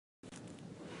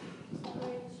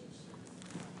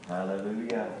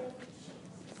Hallelujah.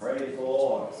 Praise the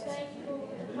Lord.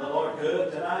 Isn't the Lord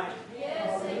good tonight?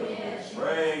 Yes, amen.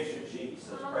 Praise you,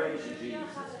 Jesus. Praise you, Jesus.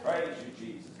 Praise you,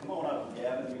 Jesus. Come on up,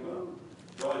 Gavin. You will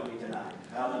join me tonight.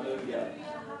 Hallelujah.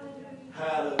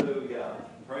 Hallelujah.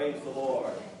 Praise the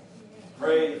Lord.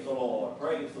 Praise the Lord.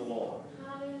 Praise the Lord.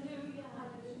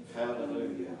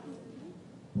 Hallelujah.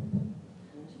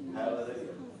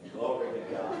 Hallelujah. Glory to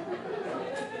God.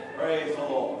 Praise the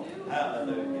Lord.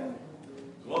 Hallelujah.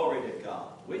 Glory to God.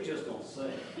 We're just going to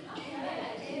sing.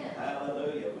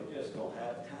 Hallelujah. We're just going to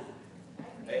have time.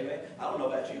 Amen. I don't know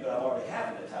about you, but I'm already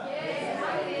having a time.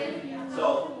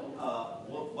 So,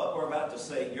 what we're about to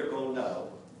sing, you're going to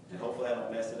know. And hopefully I don't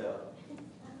mess it up.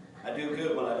 I do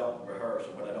good when I don't rehearse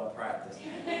or when I don't practice.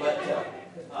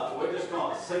 But we're just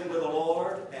going to sing to the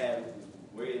Lord, and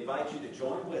we invite you to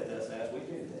join with us as we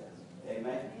do this.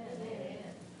 Amen.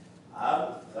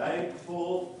 I'm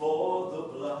thankful for the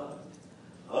blood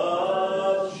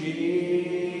of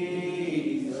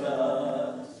Jesus.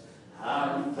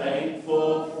 I'm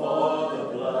thankful for the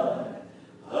blood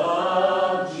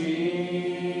of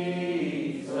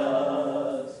Jesus.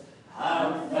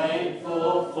 I'm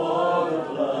thankful for the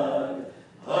blood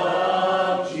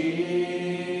of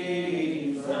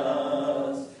Jesus.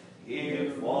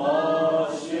 It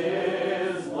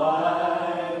washes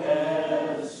white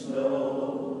as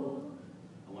snow.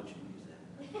 I want you to use that.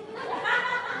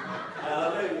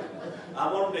 Hallelujah. I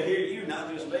want them to hear you, not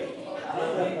just me.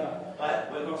 Hallelujah. But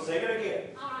we're going to sing it again.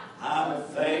 I'm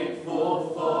thankful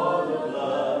for the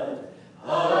blood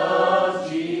of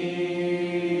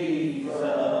Jesus.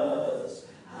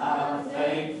 I'm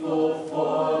thankful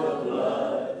for the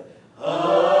blood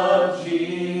of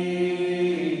Jesus.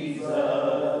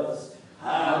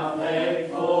 I'm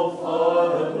thankful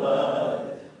for the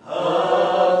blood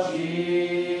of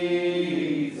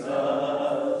Jesus.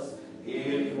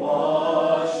 It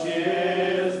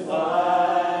washes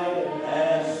white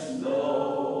as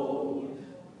snow.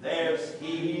 There's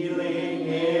healing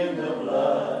in the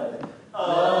blood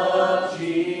of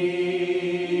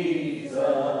Jesus.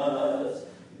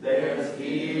 There's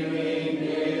healing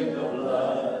in the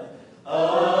blood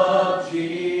of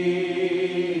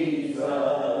Jesus.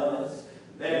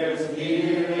 There's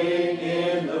healing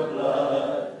in the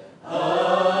blood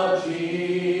of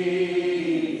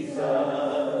Jesus.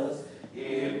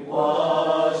 It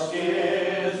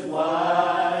washes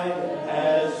white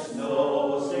as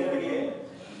snow. Sing it again.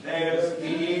 There's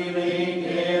healing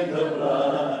in the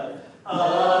blood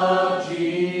of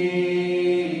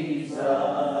Jesus.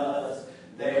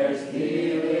 There's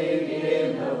healing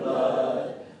in the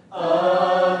blood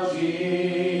of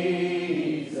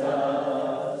Jesus.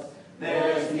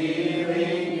 There's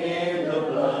healing in the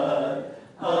blood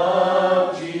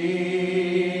of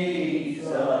Jesus.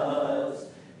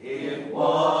 It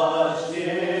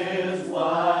washes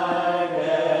white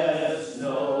as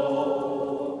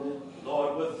snow.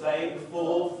 Lord, we're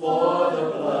thankful for the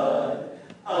blood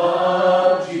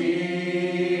of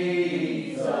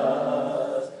Jesus.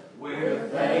 We're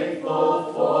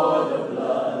thankful for the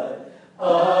blood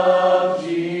of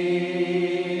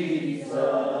Jesus.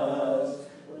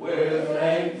 We're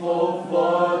thankful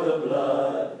for the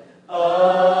blood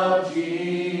of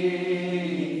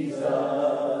Jesus.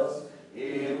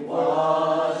 It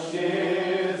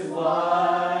washes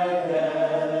white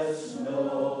as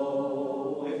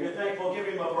snow. If you're thankful, give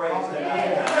him a praise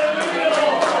tonight. Hallelujah,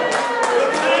 Lord.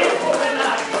 We're thankful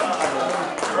tonight,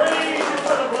 God. Praise you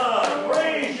for the blood.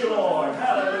 Praise you, Lord.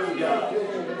 Hallelujah.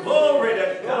 Glory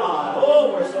to God.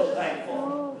 Oh, we're so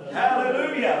thankful.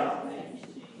 Hallelujah.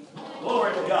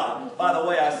 Glory to God. By the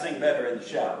way, I sing better in the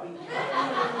shower.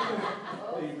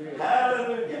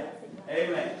 Hallelujah.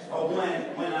 Amen. Or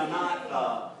when I'm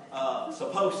not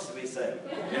supposed to be singing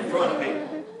in front of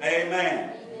people.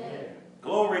 Amen.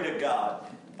 Glory to God.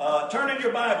 Turn in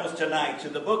your Bibles tonight to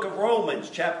the book of Romans,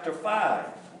 chapter 5.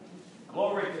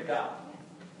 Glory to God.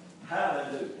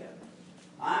 Hallelujah.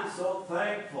 I'm so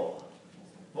thankful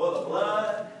for the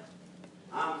blood.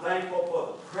 I'm thankful for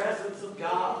the presence of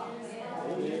God.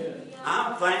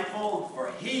 I'm thankful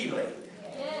for healing.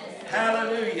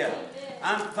 Hallelujah.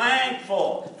 I'm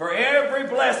thankful for every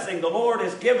blessing the Lord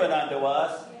has given unto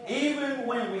us, even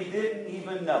when we didn't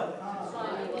even know it.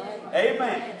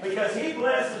 Amen. Because He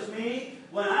blesses me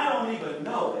when I don't even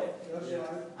know it.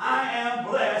 I am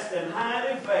blessed and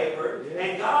highly favored,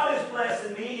 and God is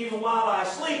blessing me even while I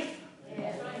sleep.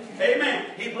 Amen.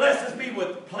 He blesses me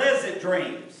with pleasant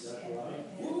dreams.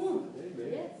 Ooh.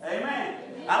 Amen.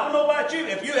 I don't know about you.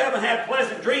 If you haven't had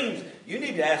pleasant dreams, you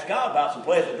need to ask God about some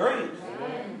pleasant dreams.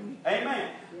 Amen.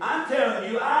 I'm telling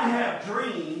you, I have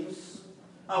dreams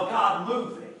of God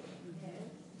moving.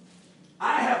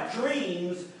 I have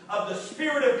dreams of the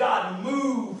Spirit of God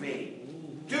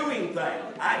moving, doing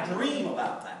things. I dream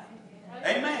about that.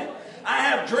 Amen. I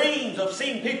have dreams of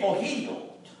seeing people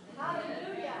healed.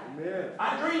 Hallelujah.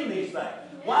 I dream these things.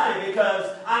 Why?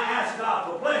 Because I ask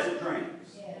God for pleasant dreams.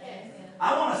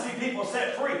 I want to see people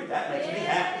set free. That makes me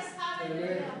happy.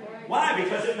 Why?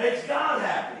 Because it makes God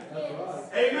happy.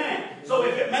 Amen. So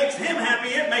if it makes Him happy,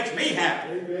 it makes me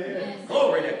happy. Amen.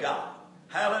 Glory to God.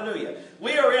 Hallelujah.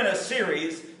 We are in a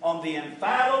series on the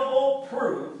infallible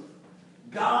proof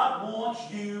God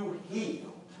wants you healed.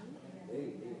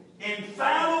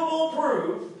 Infallible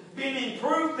proof, meaning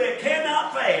proof that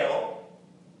cannot fail,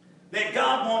 that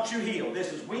God wants you healed.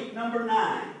 This is week number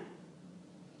 9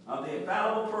 of the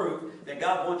infallible proof that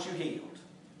God wants you healed.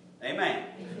 Amen.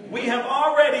 We have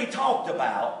already talked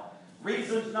about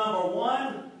reasons number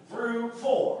 1 through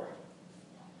 4.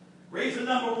 Reason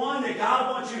number 1 that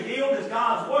God wants you healed is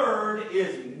God's Word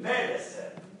is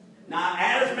medicine. Not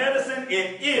as medicine,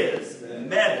 it is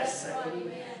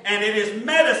medicine. And it is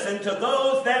medicine to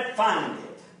those that find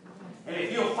it. And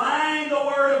if you'll find the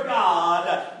Word of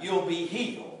God, you'll be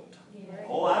healed.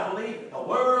 Oh, I believe it. The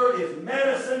Word is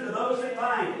medicine to those that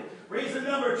find it. Reason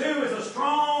number 2 is a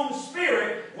strong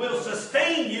spirit will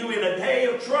sustain you in a day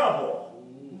of trouble.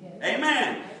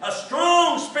 Amen. A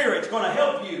strong spirit's going to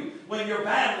help you when you're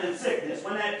battling sickness.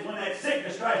 When that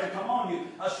sickness tries to come on you,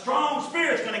 a strong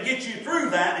spirit's going to get you through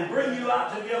that and bring you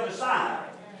out to the other side.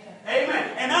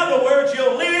 Amen. In other words,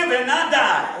 you'll live and not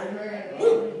die.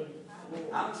 Woo.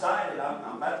 I'm excited.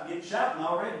 I'm about to get shouting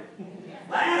already.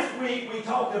 Last week we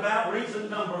talked about reason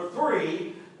number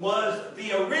 3 was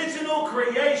the original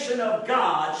creation of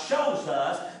God shows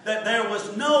us that there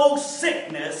was no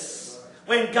sickness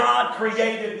when God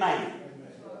created man.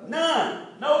 None.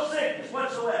 No sickness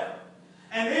whatsoever.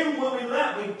 And then when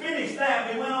we finished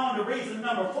that, we went on to reason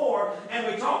number 4, and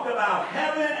we talked about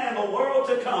heaven and the world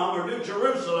to come, or New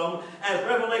Jerusalem, as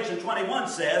Revelation 21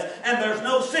 says, and there's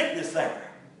no sickness there.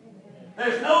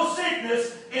 There's no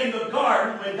sickness in the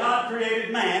garden when God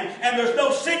created man, and there's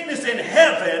no sickness in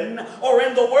heaven or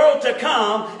in the world to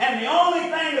come, and the only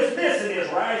thing that's missing is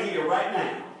right here, right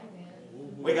now.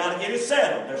 We got to get it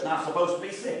settled. There's not supposed to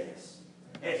be sickness.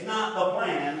 It's not the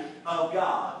plan of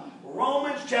God.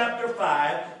 Romans chapter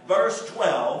 5, verse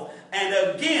 12,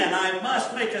 and again I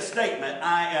must make a statement.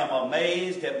 I am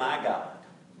amazed at my God.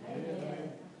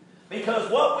 Because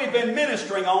what we've been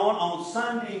ministering on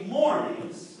Sunday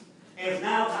mornings is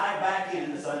now tied back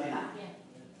into Sunday night.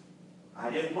 I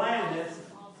didn't plan this.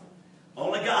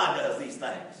 Only God does these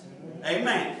things.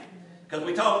 Amen. Because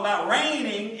we talk about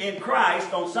reigning in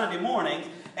Christ on Sunday mornings,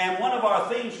 and one of our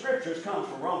theme scriptures comes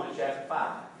from Romans chapter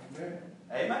 5. Amen.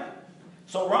 Amen.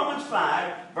 So Romans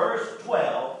 5, verse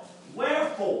 12,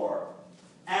 wherefore,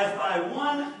 as by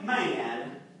one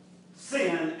man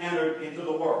sin entered into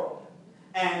the world,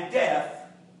 and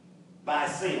death by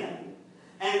sin,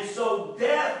 and so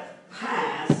death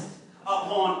passed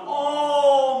upon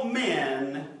all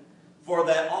men, for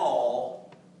that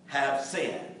all have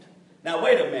sinned. Now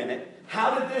wait a minute.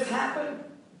 How did this happen?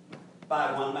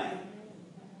 By one man.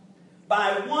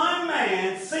 By one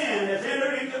man sin has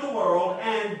entered into the world,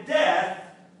 and death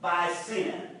by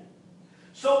sin.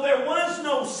 So there was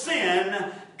no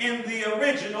sin in the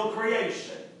original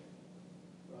creation.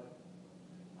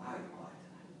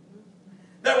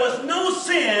 There was no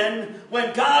sin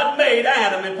when God made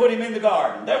Adam and put him in the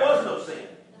garden. There was no sin.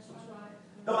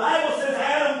 The Bible says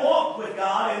Adam walked with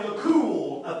God in the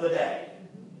cool of the day.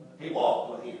 He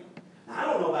walked with him. Now, I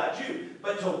don't know about you,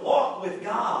 but to walk with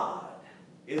God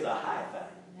is a high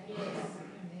thing.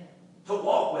 To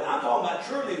walk with, I'm talking about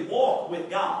truly walk with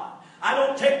God. I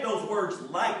don't take those words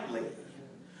lightly.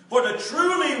 For to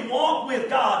truly walk with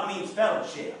God means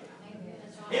fellowship.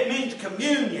 It means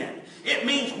communion. It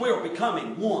means we're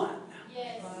becoming one.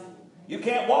 Yes. You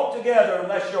can't walk together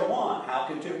unless you're one. How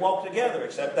can two walk together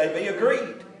except they be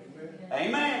agreed?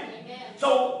 Amen. Amen.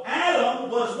 So Adam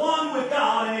was one with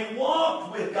God, and he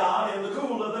walked with God in the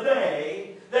cool of the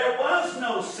day. There was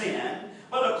no sin.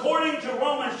 But according to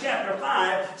Romans chapter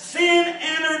 5, sin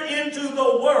entered into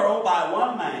the world by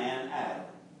one man, Adam.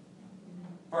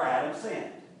 For Adam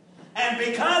sinned. And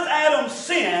because Adam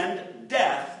sinned,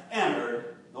 death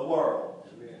entered the world.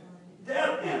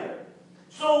 Death entered.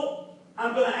 So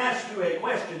I'm going to ask you a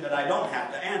question that I don't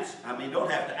have to answer.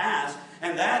 Don't have to ask,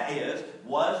 and that is,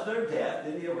 was there death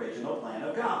in the original plan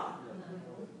of God?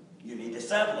 You need to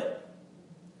settle it.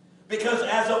 Because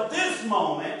as of this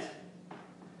moment,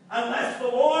 unless the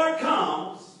Lord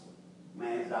comes,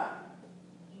 man's dying.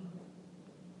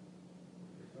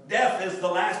 Death is the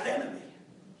last enemy.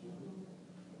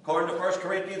 According to 1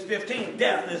 Corinthians 15,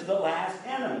 death is the last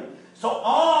enemy. So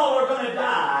all are going to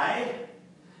die.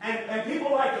 And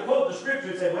people like to quote the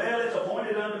scripture and say, well, it's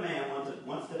appointed unto man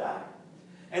once to die.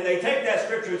 And they take that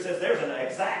scripture and says there's an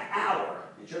exact hour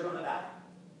that you're going to die.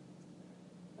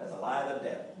 That's a lie of the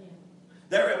devil.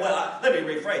 Let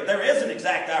me rephrase. There is an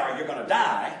exact hour you're going to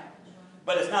die,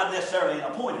 but it's not necessarily an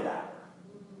appointed hour.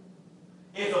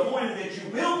 It's appointed that you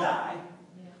will die,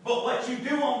 but what you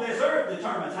do on this earth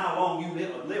determines how long you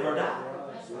live or die.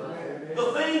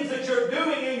 The things that you're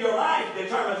doing in your life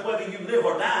determines whether you live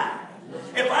or die.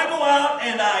 If I go out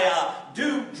and I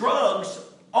do drugs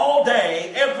all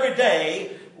day, every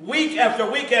day, week after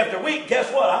week after week,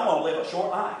 guess what? I'm going to live a short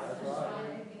life.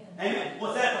 Amen.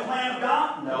 Was that the plan of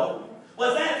God? No.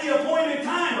 Was that the appointed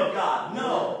time of God?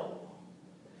 No.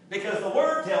 Because the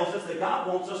Word tells us that God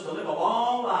wants us to live a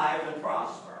long life and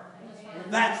prosper.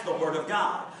 That's the Word of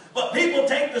God. But people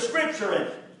take the Scripture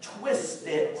and twist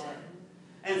it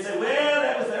and say, well,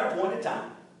 that was their appointed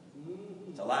time.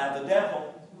 It's a lie of the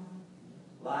devil.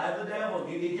 Lie of the devil.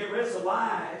 You need to get rid of some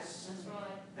lies.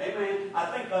 That's right. Amen. I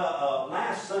think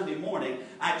last Sunday morning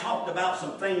I talked about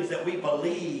some things that we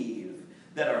believe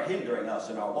that are hindering us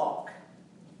in our walk.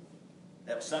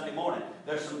 That was Sunday morning.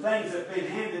 There's some things that have been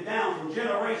handed down from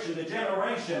generation to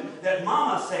generation that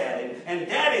Mama said, and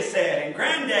Daddy said, and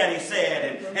Granddaddy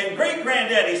said, and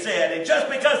Great-Granddaddy said, and just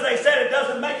because they said it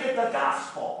doesn't make it the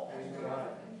gospel.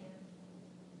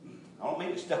 I don't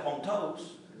mean to step on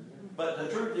toes, but the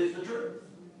truth is the truth.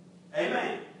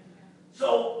 Amen.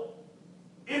 So,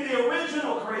 in the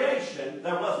original creation,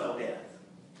 there was no death.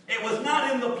 It was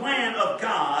not in the plan of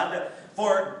God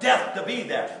for death to be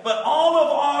there. But all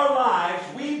of our lives,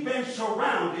 we've been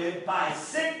surrounded by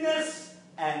sickness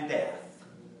and death.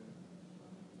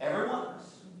 Every one of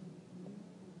us.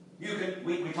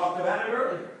 We talked about it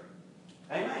earlier.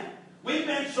 Amen. We've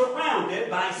been surrounded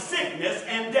by sickness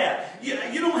and death. You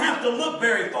don't have to look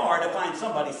very far to find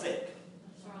somebody sick.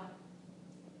 That's right.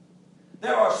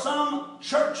 There are some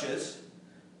churches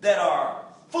that are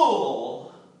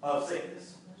full of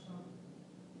sickness.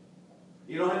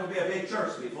 You don't have to be a big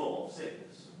church to be full of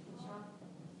sickness.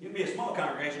 You can be a small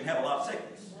congregation and have a lot of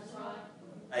sickness. That's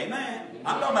right. Amen.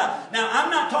 I'm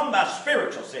not talking about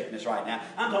spiritual sickness right now.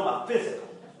 I'm talking about physical.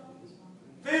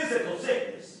 Physical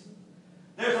sickness.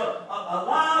 There's a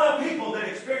lot of people that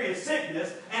experience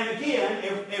sickness, and again,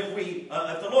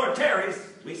 if the Lord tarries,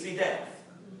 we see death.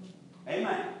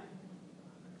 Amen.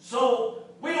 So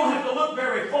we don't have to look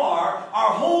very far.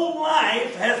 Our whole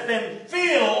life has been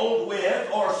filled with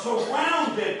or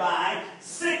surrounded by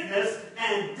sickness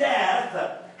and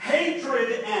death,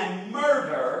 hatred and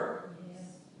murder,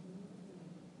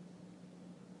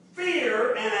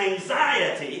 fear and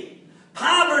anxiety,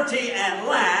 poverty and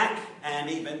lack, and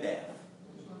even death.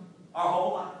 Our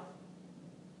whole life.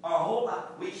 Our whole life.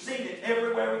 We've seen it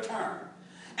everywhere we turn.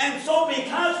 And so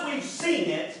because we've seen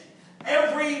it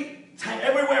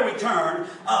everywhere we turn,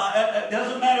 it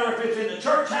doesn't matter if it's in the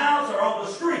church house or on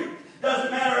the street.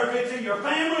 Doesn't matter if it's in your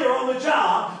family or on the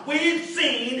job. We've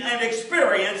seen and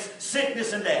experienced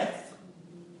sickness and death.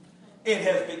 It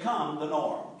has become the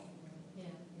norm.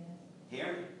 Hear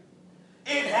me?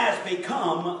 It has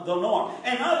become the norm.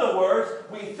 In other words,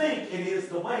 we think it is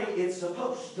the way it's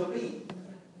supposed to be.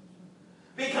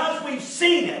 Because we've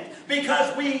seen it.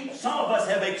 Because some of us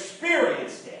have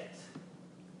experienced it.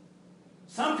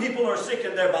 Some people are sick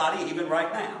in their body even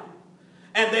right now.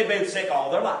 And they've been sick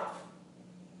all their life.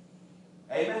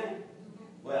 Amen?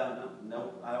 Well,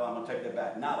 no, I'm going to take that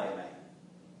back. Not amen.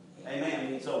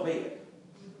 Amen means so be it.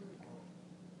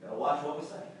 Got to watch what we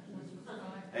say.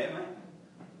 Amen?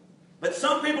 But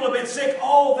some people have been sick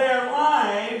all their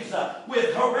lives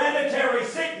with hereditary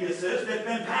sicknesses that have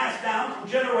been passed down from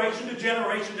generation to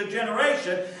generation to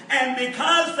generation. And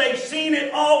because they've seen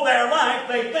it all their life,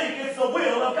 they think it's the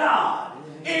will of God.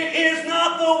 It is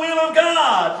not the will of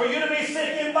God for you to be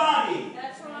sick in body.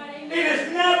 That's right. Amen. It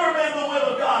has never been the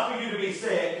will of God for you to be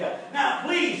sick. Now,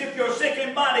 please, if you're sick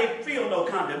in body, feel no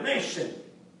condemnation.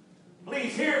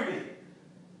 Please hear me.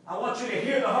 I want you to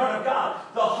hear the heart of God.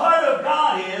 The heart of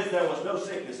God is there was no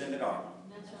sickness in the garden.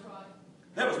 That's right.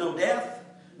 There was no death,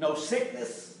 no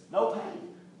sickness, no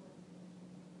pain.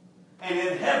 And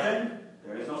in heaven,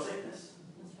 there is no sickness.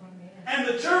 And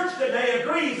the church today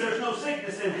agrees there's no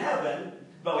sickness in heaven,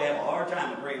 but we have a hard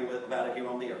time agreeing about it here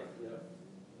on the earth.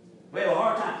 We have a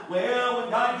hard time. Well, when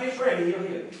God gets ready, He'll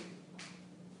heal you.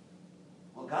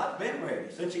 Well, God's been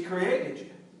ready since He created you.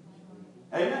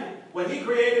 Amen. When He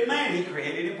created man, He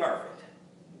created him perfect.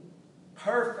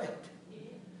 Perfect.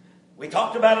 We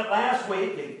talked about it last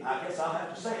week, and I guess I'll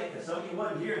have to say it because some of you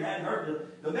wasn't here and hadn't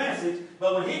heard the message.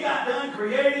 But when He got done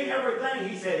creating everything,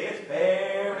 He said, it's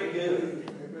very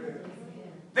good.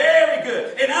 Very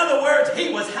other words,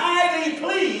 he was highly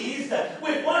pleased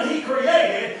with what he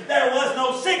created. There was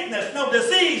no sickness, no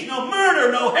disease, no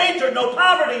murder, no hatred, no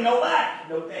poverty, no lack,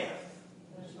 no death.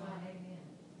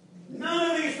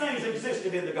 None of these things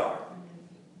existed in the garden.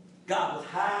 God was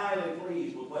highly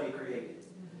pleased with what he created.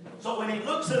 So when he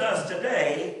looks at us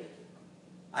today,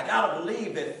 I got to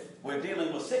believe if we're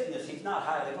dealing with sickness, he's not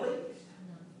highly pleased.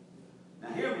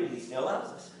 Now hear me, he still loves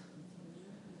us.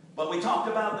 But we talked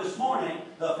about this morning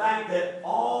the fact that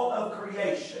all of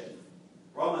creation,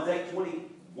 Romans 8,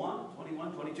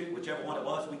 21, 22, whichever one it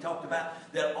was, we talked about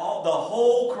that the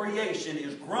whole creation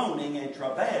is groaning and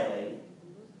travailing,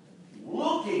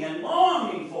 looking and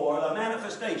longing for the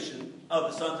manifestation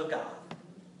of the sons of God.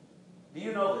 Do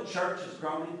you know the church is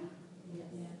groaning?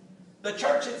 The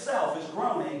church itself is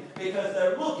groaning because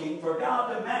they're looking for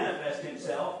God to manifest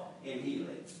himself in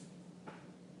healing.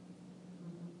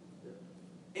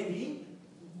 In healing.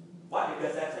 Why?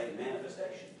 Because that's a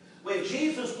manifestation. When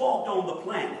Jesus walked on the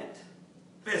planet,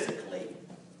 physically,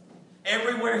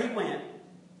 everywhere he went,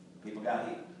 people got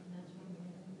healed.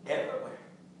 Everywhere.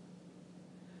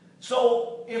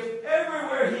 So, if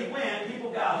everywhere he went,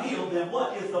 people got healed, then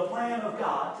what is the plan of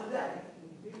God today?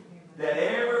 That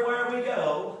everywhere we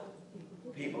go,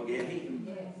 people get healed.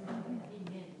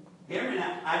 Hear me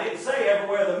now. I didn't say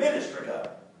everywhere the ministry goes.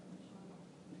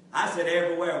 I said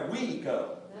everywhere we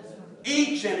go.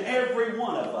 Each and every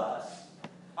one of us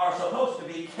are supposed to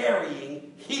be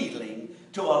carrying healing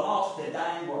to a lost and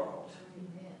dying world.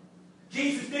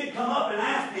 Jesus didn't come up and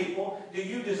ask people, do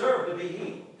you deserve to be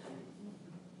healed?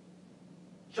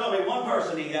 Show me one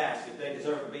person he asked if they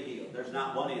deserve to be healed. There's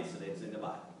not one incident in the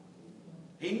Bible.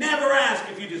 He never asked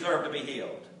if you deserve to be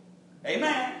healed.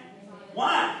 Amen.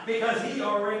 Why? Because he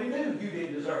already knew you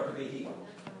didn't deserve to be healed.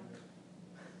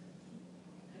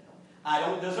 I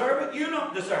don't deserve it. You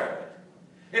don't deserve it.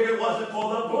 If it wasn't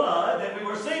for the blood that we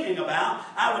were singing about,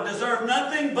 I would deserve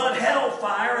nothing but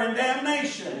hellfire and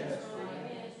damnation.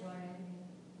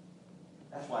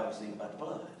 That's why we sing about the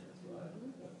blood.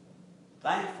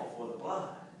 Thankful for the blood.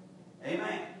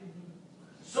 Amen.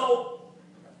 So,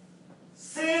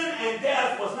 sin and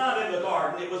death was not in the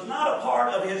garden. It was not a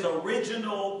part of his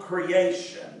original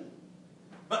creation.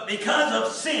 But because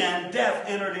of sin, death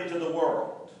entered into the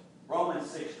world. Romans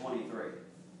 6:23.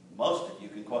 Most of you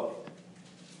can quote it.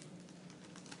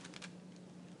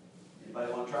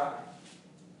 Anybody want to try?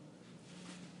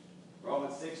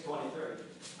 Romans 6:23.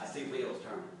 I see wheels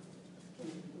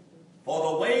turning.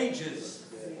 For the wages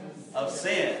of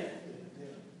sin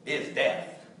is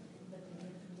death,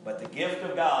 but the gift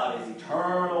of God is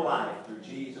eternal life through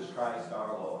Jesus Christ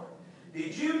our Lord.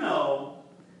 Did you know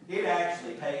it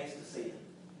actually pays to sin?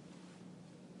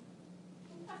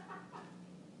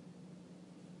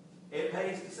 It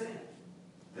pays to sin.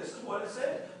 This is what it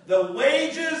says. The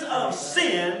wages of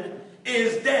sin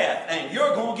is death, and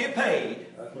you're going to get paid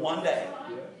one day.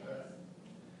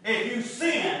 If you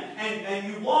sin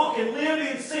and you walk and live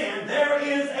in sin, there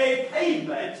is a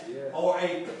payment or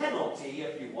a penalty,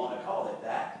 if you want to call it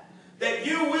that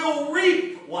you will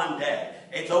reap one day.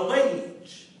 It's a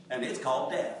wage, and it's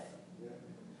called death.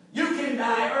 You can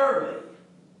die early.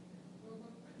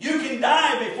 You can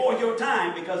die before your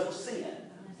time because of sin.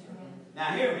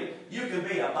 Now hear me. You can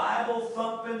be a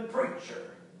Bible-thumping preacher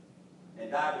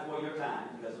and die before your time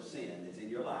because of sin that's in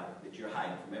your life that you're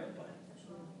hiding from everybody.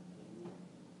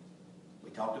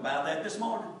 We talked about that this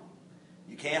morning.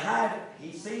 You can't hide it.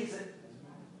 He sees it.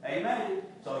 Amen.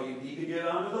 So you need to get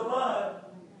under the blood.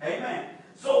 Amen.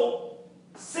 So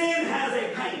sin has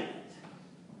a payment.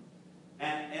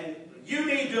 And you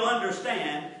need to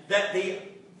understand that the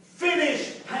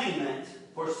finished payment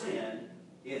for sin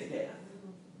is death.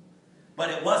 But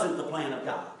it wasn't the plan of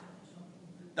God.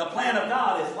 The plan of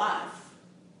God is life,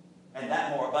 and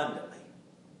that more abundantly.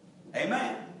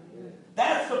 Amen.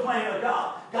 That's the plan of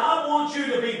God. God wants you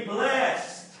to be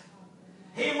blessed.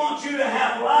 He wants you to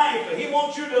have life. He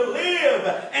wants you to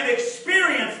live and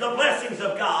experience the blessings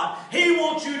of God. He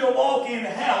wants you to walk in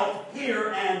health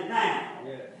here and now.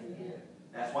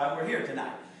 That's why we're here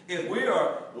tonight. If we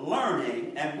are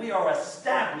learning and we are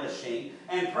establishing,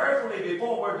 and prayerfully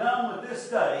before we're done with this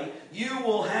study, you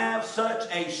will have such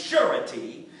a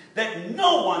surety that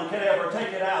no one can ever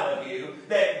take it out of you,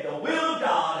 that the will of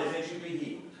God is that you be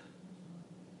healed.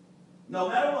 No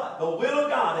matter what, the will of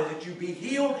God is that you be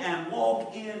healed and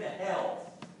walk in health.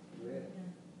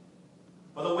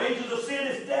 For the wages of sin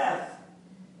is death,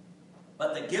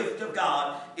 but the gift of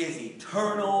God is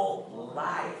eternal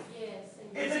life.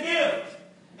 It's a gift.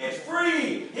 It's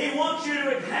free. He wants you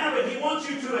to have it. He wants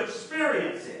you to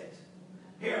experience it.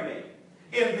 Hear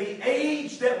me. In the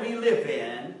age that we live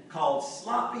in, called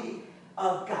sloppy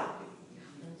agape,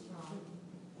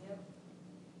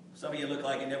 Some of you look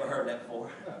like you never heard that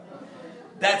before.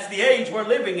 That's the age we're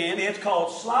living in. It's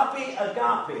called sloppy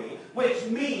agape, which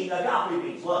means, agape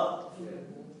means love.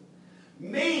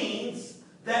 Means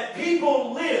that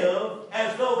people live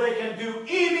as though they can do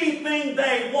anything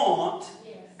they want,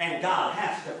 and God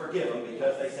has to forgive them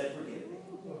because they said, forgive me.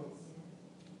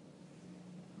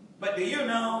 But do you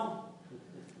know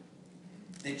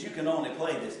that you can only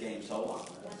play this game so long?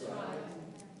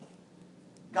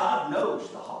 God knows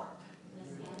the heart.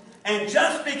 And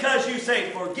just because you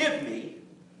say, forgive me,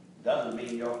 doesn't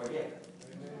mean you're forgiven.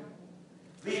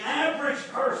 The average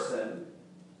person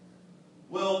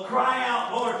will cry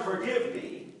out, Lord, forgive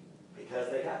me,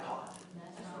 because they got caught.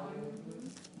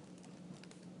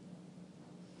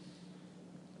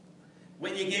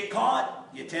 When you get caught,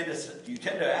 you tend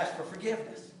to ask for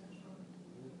forgiveness.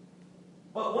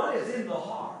 But what is in the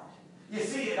heart? You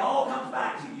see, it all comes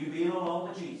back to you being alone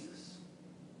with Jesus.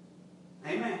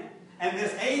 Amen. And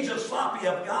this age of sloppy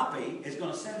agape is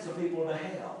going to send some people to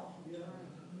hell.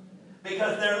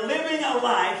 Because they're living a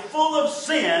life full of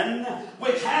sin,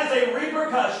 which has a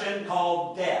repercussion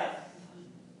called death.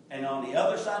 And on the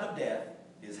other side of death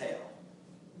is hell.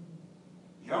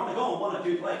 You're only going one of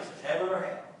two places, heaven or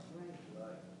hell.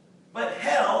 But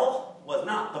hell was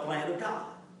not the plan of God.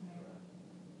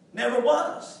 Never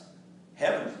was.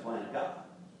 Heaven's the plan of God.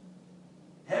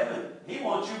 Heaven, He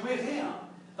wants you with Him.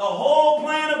 The whole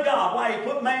plan of God, why He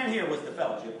put man here, was to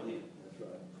fellowship with Him. That's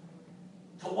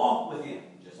right. To walk with Him,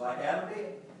 just like Adam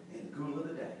did in the cool of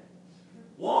the day.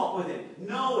 Walk with Him,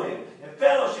 know Him, and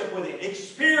fellowship with Him.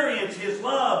 Experience His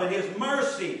love and His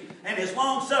mercy and His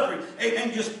long-suffering.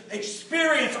 And just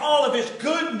experience all of His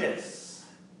goodness.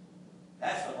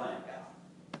 That's the plan of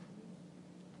God.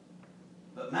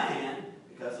 But man,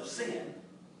 because of sin,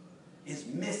 is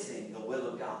missing the will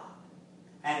of God.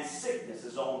 And sickness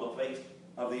is on the face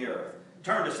of the earth.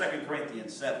 Turn to 2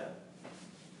 Corinthians 7.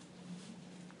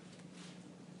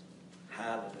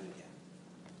 Hallelujah.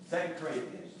 2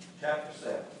 Corinthians chapter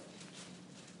 7.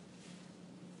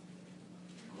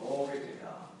 Glory to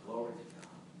God. Glory to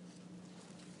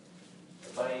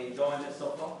God. Everybody enjoying this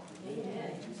so far?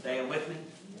 Amen. You staying with me?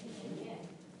 Amen.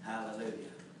 Hallelujah.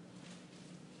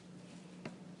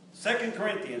 2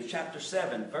 Corinthians chapter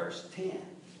 7, verse 10.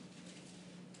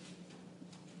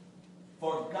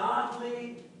 For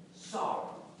godly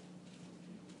sorrow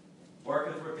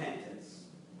worketh repentance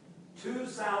to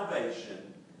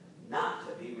salvation, not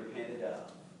to be repented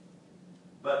of.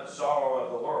 But the sorrow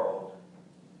of the world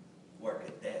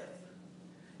worketh death.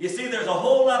 You see, there's a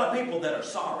whole lot of people that are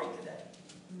sorry today.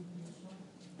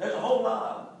 There's a whole lot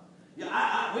of them. You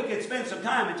know, we could spend some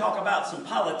time and talk about some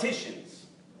politicians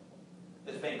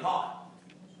that's been caught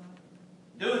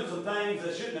doing some things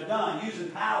they shouldn't have done, using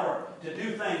power to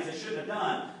do things they shouldn't have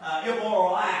done,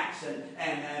 immoral acts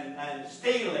and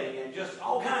stealing and just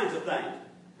all kinds of things.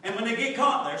 And when they get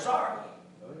caught, they're sorry.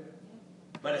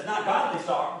 But it's not godly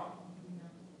sorrow.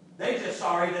 They're just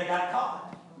sorry they got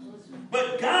caught.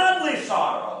 But godly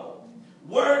sorrow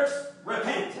works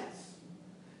repentance.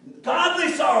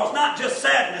 Godly sorrow is not just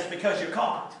sadness because you're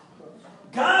caught.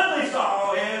 Godly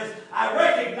sorrow is, I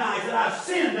recognize that I've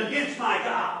sinned against my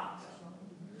God.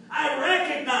 I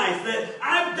recognize that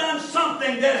I've done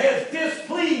something that has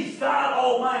displeased God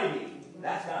Almighty.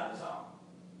 That's godly sorrow.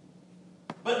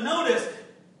 But notice,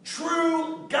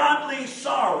 true godly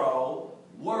sorrow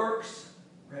works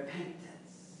repentance.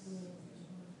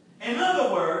 In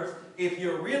other words, if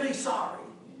you're really sorry,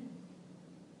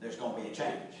 there's going to be a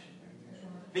change.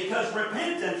 Because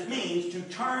repentance means to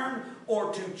turn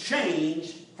or to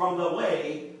change from the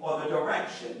way or the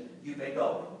direction you've been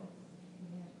going.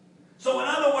 So in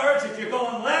other words, if you're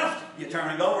going left, you turn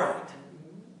and go right.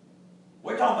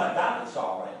 We're talking about godly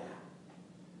sorrow right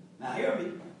now. Now hear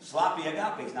me. Sloppy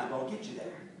agape is not going to get you there.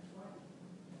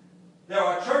 There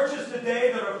are churches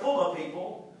today that are full of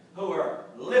people who are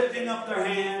lifting up their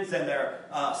hands and they're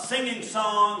singing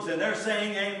songs and they're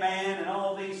saying amen and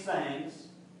all these things.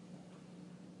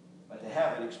 But they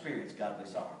haven't experienced godly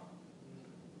sorrow.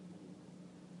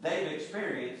 They've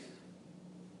experienced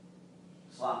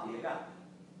sloppy agape.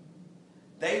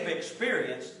 They've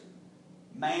experienced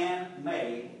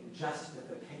man-made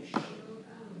justification.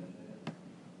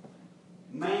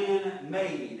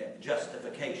 Man-made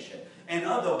justification. In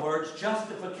other words,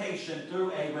 justification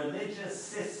through a religious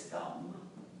system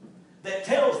that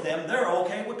tells them they're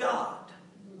okay with God.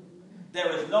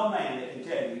 There is no man that can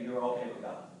tell you you're okay with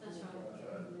God.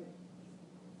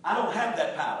 I don't have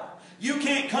that power. You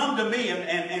can't come to me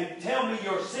and tell me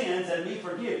your sins and me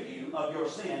forgive you of your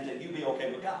sins and you be okay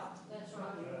with God. That's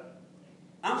right.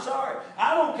 I'm sorry.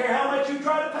 I don't care how much you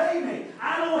try to pay me.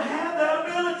 I don't have that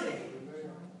ability.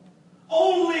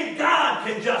 Only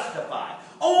God can justify.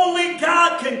 Only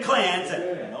God can cleanse.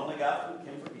 And only God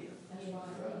can forgive.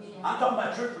 I'm talking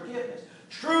about true forgiveness.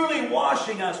 Truly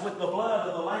washing us with the blood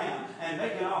of the Lamb and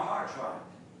making our hearts right.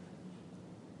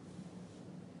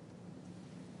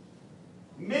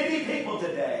 Many people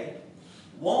today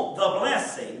want the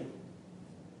blessing,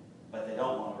 but they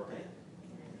don't want to repent.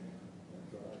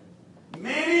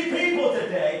 Many people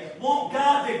today want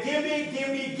God to give me, give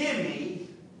me, give me.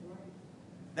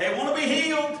 They want to be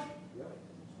healed.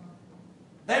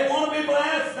 They want to be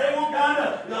blessed. They want God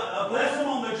to bless them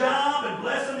on the job and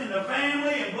bless them in the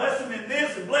family and bless them in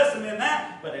this and bless them in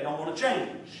that, but they don't want to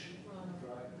change.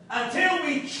 Until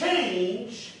we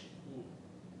change,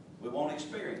 we won't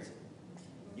experience it.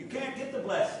 You can't get the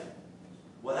blessing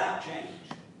without change.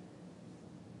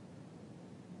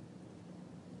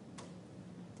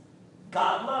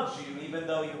 God loves you even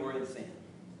though you were in sin.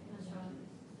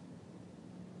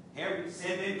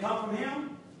 Sin didn't come from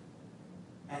Him,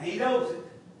 and He knows it.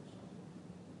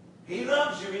 He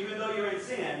loves you even though you're in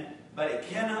sin, but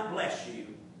He cannot bless you.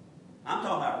 I'm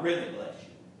talking about really bless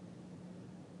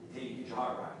you until you get your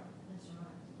heart right.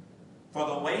 For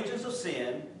the wages of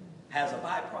sin has a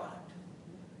byproduct.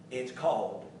 It's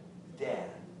called death.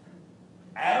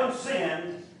 Adam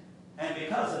sinned, and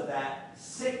because of that,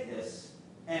 sickness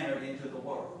entered into the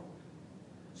world.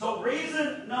 So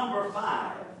reason number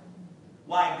 5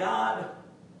 why God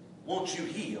wants you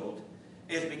healed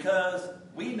is because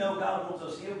we know God wants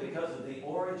us healed because of the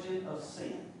origin of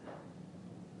sin.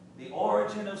 The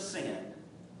origin of sin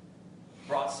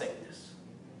brought sickness.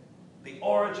 The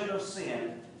origin of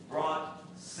sin brought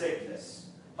sickness.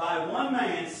 By one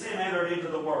man, sin entered into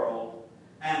the world,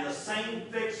 and the same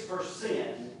fix for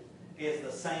sin is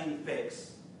the same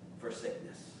fix for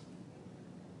sickness.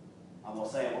 I'm going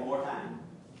to say it one more time.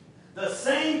 The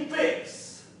same fix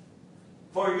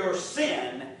for your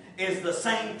sin is the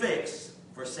same fix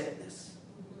for sickness.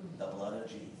 The blood of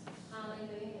Jesus.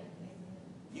 Hallelujah.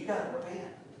 You got to repent.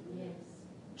 Yes.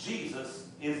 Jesus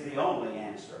is the only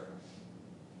answer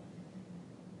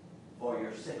for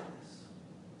your sickness.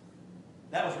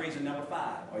 That was reason number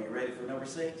 5. Are you ready for number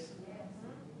 6? Yes.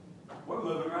 We're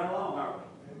moving right along, aren't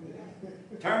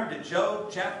we? Turn to Job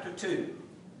chapter 2.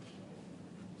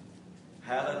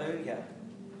 Hallelujah.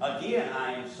 Again,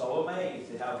 I am so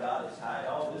amazed at how God has tied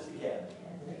all this together.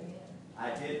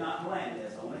 I did not plan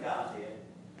this, only God did.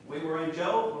 We were in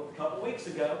Job a couple weeks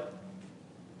ago,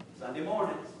 Sunday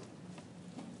mornings.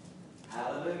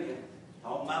 Hallelujah.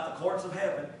 Talking about the courts of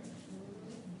heaven.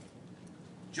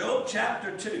 Job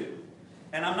chapter 2.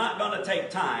 And I'm not going to take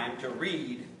time to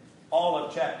read all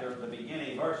of the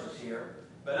beginning verses here,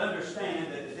 but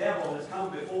understand that the devil has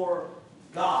come before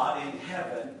God in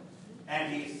heaven,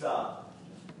 and he's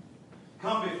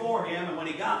come before him, and when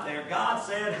he got there, God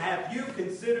said, "Have you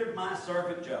considered my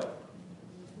servant Job?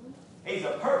 He's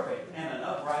a perfect and an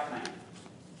upright man.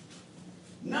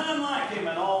 None like him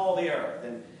in all the earth."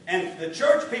 And the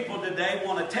church people today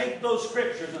want to take those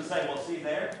scriptures and say, well, see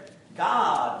there,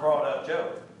 God brought up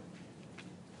Job.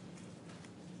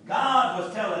 God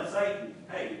was telling Satan,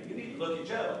 hey, you need to look at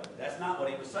Job. That's not what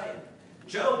he was saying.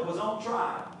 Job was on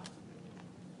trial.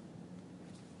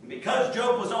 And because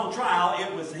Job was on trial,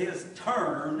 it was his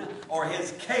turn or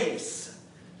his case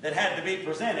that had to be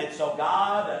presented. So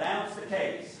God announced the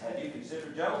case. Have you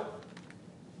considered Job?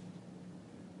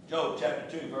 Job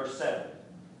chapter 2, verse 7.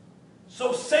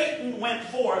 So Satan went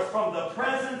forth from the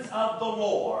presence of the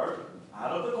Lord,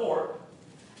 out of the court,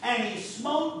 and he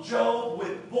smote Job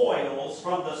with boils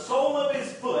from the sole of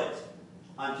his foot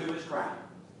unto his crown.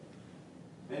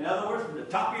 In other words, from the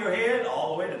top of your head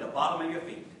all the way to the bottom of your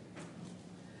feet.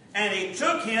 And he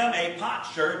took him a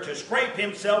potsherd to scrape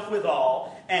himself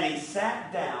withal, and he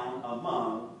sat down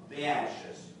among the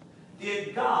ashes.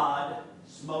 Did God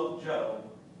smote Job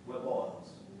with boils?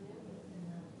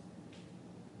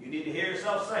 You need to hear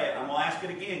yourself say it. I'm going to ask it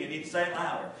again. You need to say it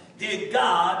louder. Did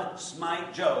God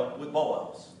smite Job with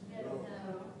boils? No.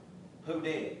 Who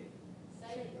did?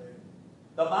 Satan.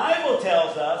 The Bible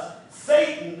tells us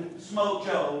Satan smote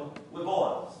Job with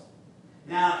boils.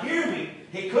 Now hear me.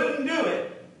 He couldn't do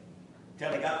it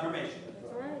till he got permission.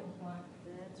 That's right.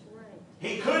 That's right.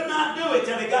 He could not do it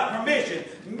till he got permission,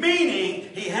 meaning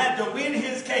he had to win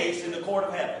his case in the court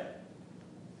of heaven.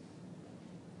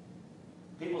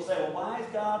 People say, well, why is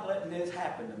God letting this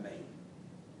happen to me?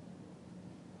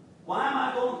 Why am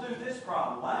I going through this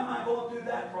problem? Why am I going through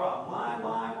that problem?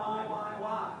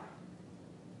 Why?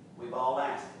 We've all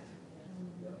asked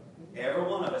it. Every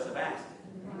one of us have asked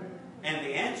it. And the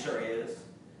answer is,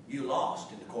 you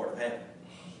lost in the court of heaven.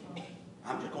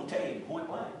 I'm just going to tell you point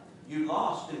blank. You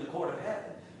lost in the court of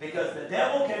heaven. Because the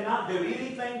devil cannot do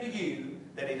anything to you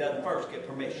that he doesn't first get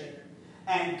permission.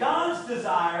 And God's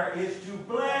desire is to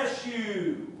bless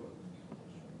you.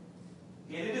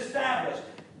 Get it established.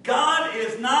 God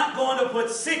is not going to put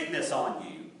sickness on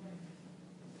you.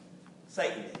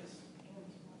 Satan is.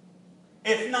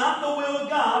 It's not the will of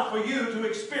God for you to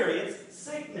experience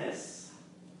sickness.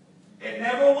 It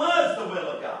never was the will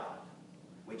of God.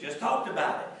 We just talked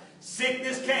about it.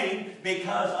 Sickness came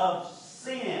because of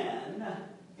sin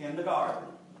in the garden.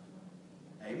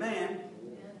 Amen.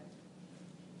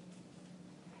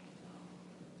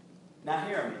 Now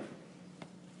hear me.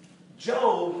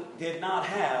 Job did not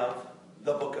have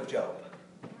the book of Job.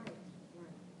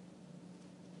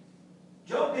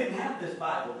 Job didn't have this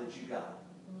Bible that you got.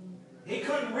 He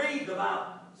couldn't read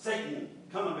about Satan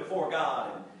coming before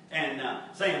God and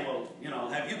saying, well, you know,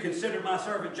 have you considered my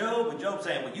servant Job? And Job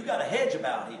saying, well, you got a hedge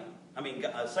about him. I mean,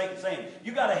 Satan saying,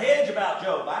 you got a hedge about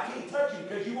Job. I can't touch him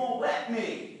because you won't let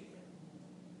me.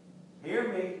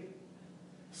 Hear me.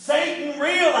 Satan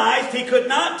realized he could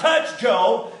not touch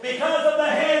Job because of the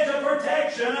hedge of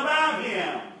protection about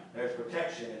him. There's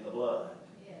protection in the blood.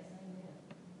 Yes, amen.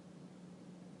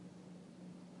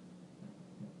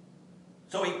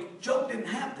 So Job didn't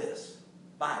have this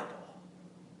Bible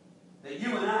that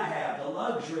you and I have, the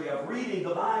luxury of reading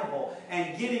the Bible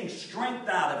and getting strength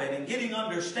out of it and getting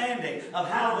understanding of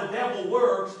how the devil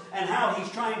works and how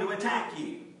he's trying to attack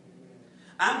you.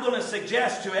 I'm going to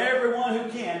suggest to everyone who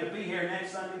can to be here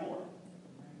next Sunday morning,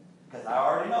 because I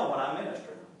already know what I'm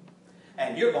ministering,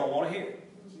 and you're going to want to hear it.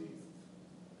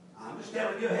 I'm just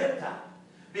telling you ahead of time,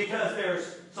 because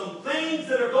there's some things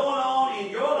that are going on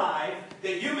in your life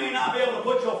that you may not be able to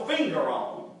put your finger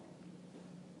on,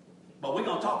 but we're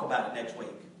going to talk about it next week.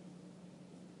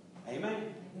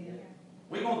 Amen? Yeah.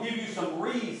 We're going to give you some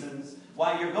reasons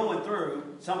why you're going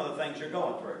through some of the things you're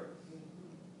going through.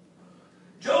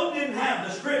 Job didn't have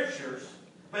the scriptures,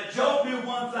 but Job knew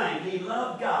one thing. He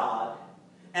loved God,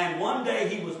 and one day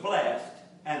he was blessed,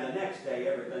 and the next day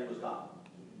everything was gone.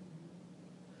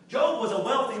 Job was a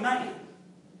wealthy man.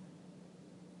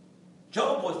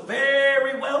 Job was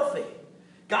very wealthy.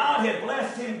 God had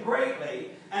blessed him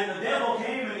greatly, and the devil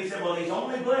came and he said, well, he's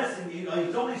only blessing you,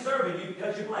 he's only serving you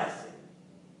because you blessed him.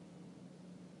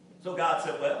 So God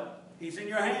said, well, he's in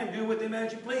your hand, do with him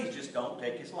as you please, just don't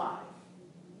take his life.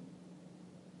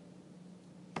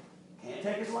 Can't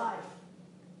take his life.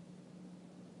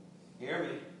 Hear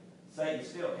me? Satan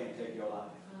still can't take your life.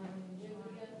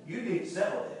 You need to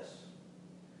settle this.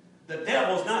 The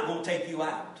devil's not going to take you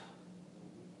out.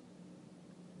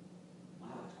 Wow,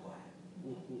 that's quiet.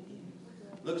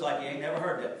 Looks like you ain't never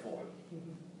heard that before.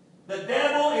 The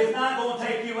devil is not going to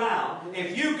take you out.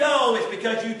 If you go, it's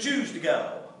because you choose to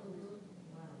go.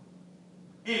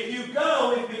 If you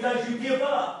go, it's because you give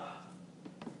up.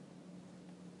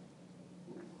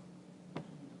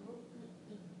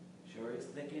 Sure is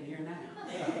thick in here now.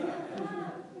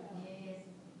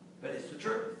 But it's the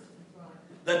truth.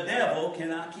 The devil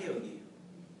cannot kill you.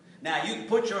 Now, you can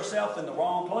put yourself in the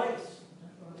wrong place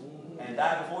and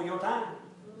die before your time.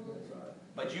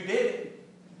 But you did it.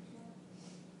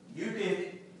 You did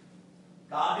it.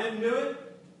 God didn't do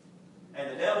it,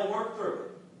 and the devil worked through it.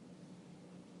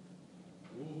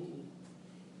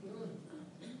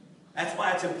 That's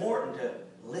why it's important to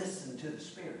listen to the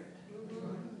Spirit.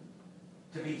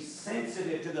 To be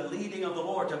sensitive to the leading of the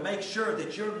Lord. To make sure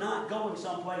that you're not going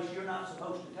someplace you're not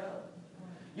supposed to go.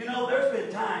 You know, there's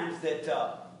been times that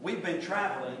we've been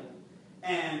traveling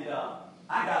and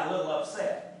I got a little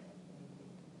upset.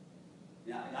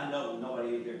 Yeah, I know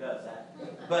nobody in here does that.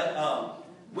 But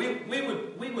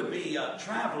we would be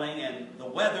traveling and the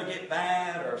weather get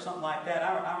bad or something like that.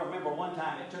 I remember one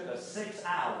time it took us 6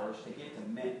 hours to get to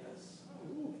Memphis.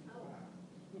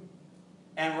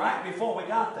 And right before we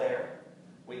got there,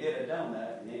 we did a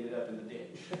donut and ended up in the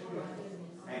ditch.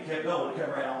 And kept going,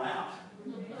 kept right on out.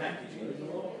 Thank you, Jesus.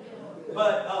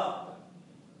 But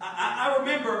I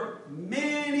remember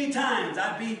many times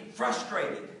I'd be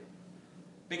frustrated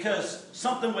because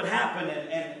something would happen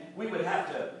and we would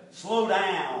have to slow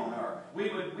down or we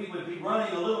would be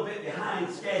running a little bit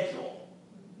behind schedule.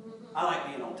 I like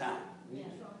being on time.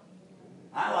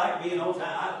 I like being on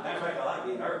time. Matter of fact, I like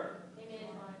being early.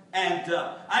 And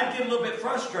I'd get a little bit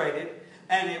frustrated,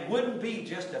 and it wouldn't be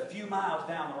just a few miles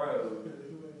down the road.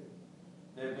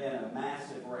 There'd been a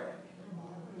massive wreck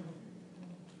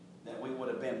that we would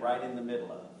have been right in the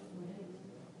middle of.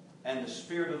 And the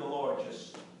Spirit of the Lord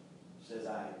just says,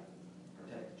 I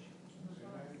protect you.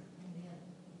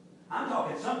 I'm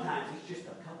talking sometimes it's just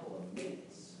a couple of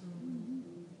minutes.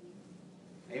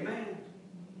 Amen.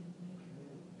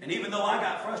 And even though I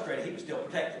got frustrated, He was still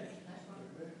protecting me.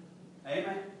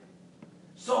 Amen.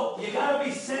 So you got to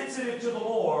be sensitive to the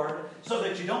Lord so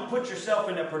that you don't put yourself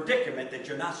in a predicament that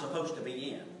you're not supposed to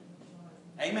be in.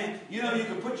 Amen. You know, you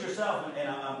can put yourself, and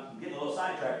I'm getting a little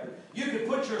sidetracked, but you can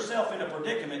put yourself in a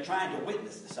predicament trying to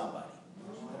witness to somebody.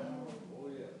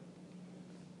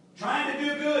 Trying to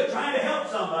do good, trying to help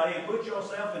somebody, and put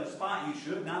yourself in a spot you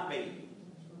should not be.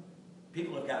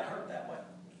 People have got hurt that way.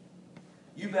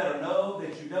 You better know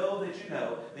that you know that you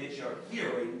know that you're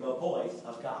hearing the voice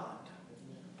of God.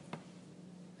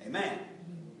 Amen.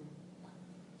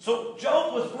 So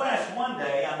Job was blessed one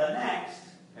day, and the next,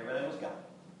 everything was gone.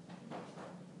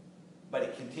 But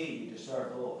he continued to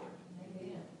serve the Lord.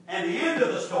 Amen. And the end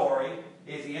of the story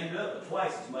is he ended up with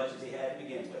twice as much as he had to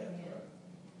begin with.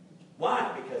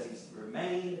 Why? Because he's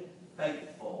remained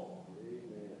faithful.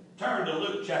 Amen. Turn to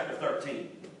Luke chapter 13.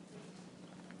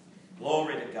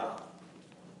 Glory to God.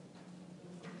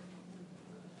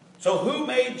 So who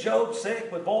made Job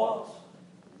sick with boils?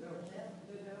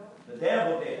 The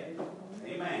devil did.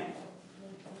 Amen.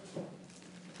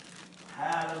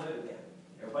 Hallelujah.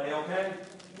 Everybody okay?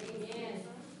 Amen.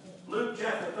 Luke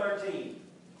chapter 13.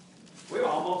 We're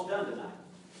almost done tonight.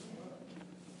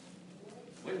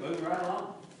 We're moving right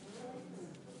along.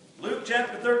 Luke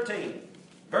chapter 13,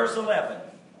 verse 11.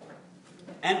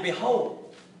 And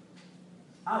behold,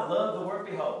 I love the word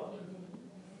behold.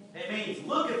 It means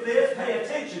look at this, pay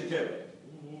attention to it.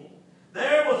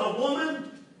 There was a woman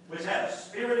which had a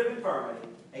spirit of infirmity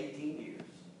 18 years,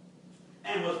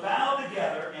 and was bowed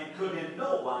together and could in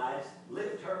no wise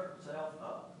lift herself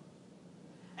up.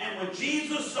 And when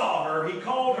Jesus saw her, he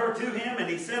called her to him, and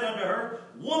he said unto her,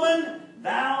 Woman,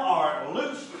 thou art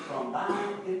loosed from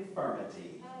thine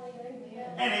infirmity.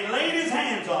 And he laid his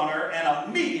hands on her, and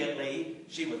immediately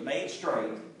she was made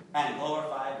straight and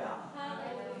glorified God.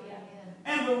 Hallelujah.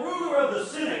 And the ruler of the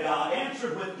synagogue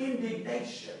answered with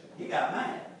indignation. He got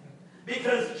mad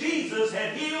because Jesus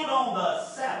had healed on the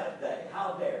Sabbath day.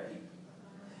 How dare he?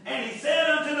 And he said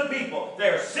unto the people,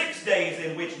 There are 6 days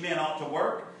in which men ought to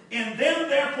work. In them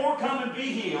therefore come and be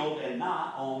healed, and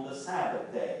not on the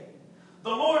Sabbath day. The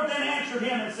Lord then answered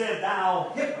him and said,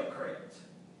 Thou hypocrite,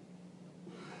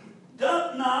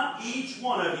 doth not each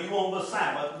one of you on the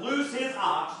Sabbath loose his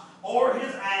ox or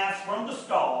his ass from the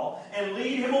stall, and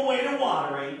lead him away to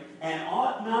watering? And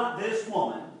ought not this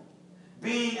woman,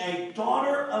 being a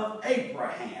daughter of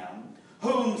Abraham,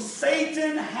 whom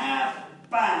Satan hath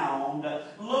bound,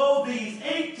 lo, these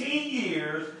 18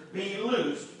 years, be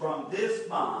loosed from this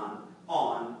bond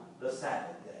on the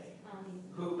Sabbath day?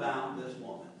 Who bound this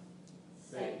woman?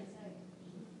 Satan.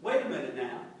 Wait a minute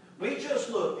now. We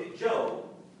just looked at Job,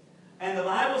 and the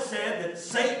Bible said that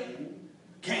Satan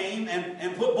came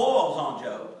and put boils on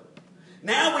Job.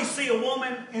 Now we see a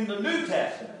woman in the New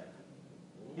Testament.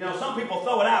 You know, some people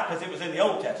throw it out because it was in the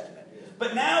Old Testament.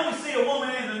 But now we see a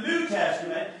woman in the New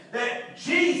Testament that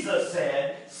Jesus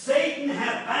said, Satan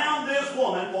hath bound this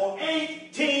woman for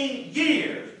 18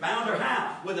 years. Bound her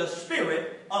how? With a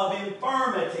spirit of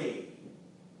infirmity.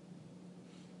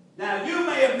 Now, you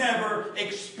may have never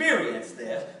experienced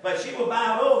this, but she was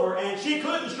bowed over and she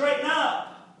couldn't straighten up.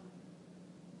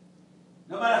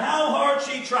 No matter how hard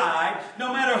she tried,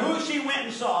 no matter who she went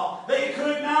and saw, they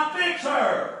could not fix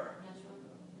her.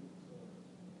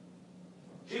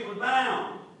 She was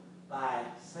bound by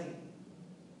Satan.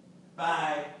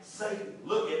 By Satan.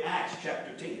 Look at Acts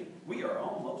chapter 10. We are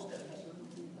almost done.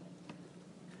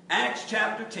 Acts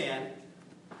chapter 10.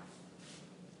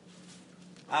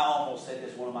 I almost said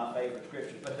this is one of my favorite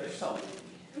scriptures, but there's so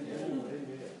many.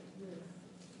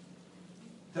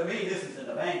 To me, this is an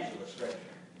evangelist scripture.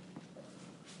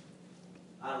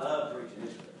 I love preaching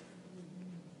this scripture.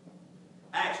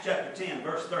 Acts chapter 10,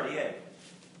 verse 38.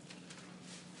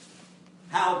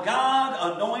 How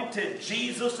God anointed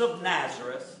Jesus of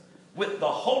Nazareth with the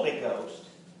Holy Ghost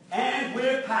and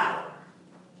with power,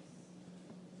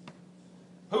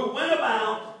 who went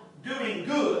about doing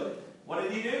good. What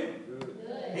did he do?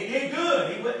 He did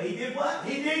good. He did what?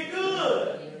 He did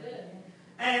good.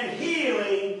 And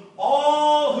healing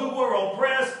all who were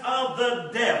oppressed of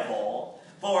the devil,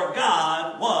 for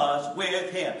God was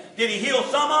with him. Did he heal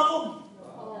some of them?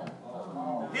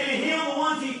 Did he heal the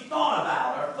ones he thought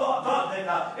about or thought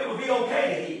that it would be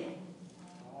okay to heal?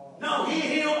 No, he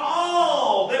healed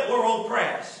all that were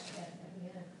oppressed.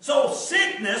 So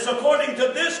sickness, according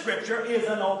to this scripture, is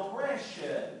an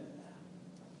oppression.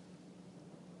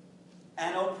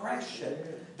 An oppression.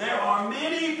 There are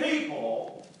many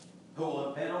people who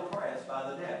have been oppressed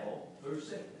by the devil through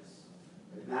sickness.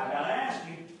 Now I've got to ask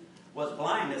you, was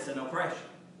blindness an oppression?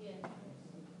 Yeah.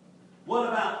 What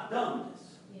about dumbness?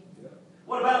 Yeah.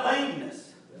 What about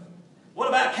lameness? Yeah. What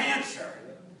about cancer?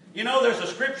 You know, there's a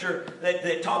scripture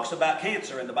that talks about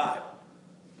cancer in the Bible.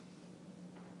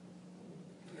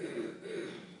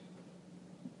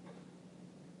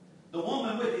 The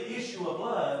woman with the issue of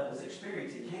blood was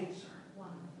experiencing cancer. Wow.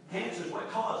 Cancer is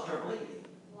what caused her bleeding.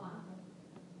 Wow.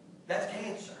 That's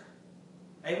cancer.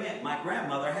 Amen. My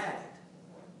grandmother had it.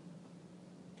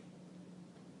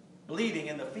 Bleeding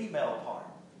in the female part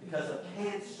because of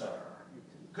cancer.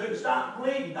 Couldn't stop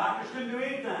bleeding. Doctors couldn't do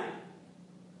anything.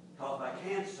 Caused by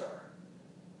cancer.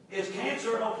 Is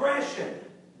cancer an oppression?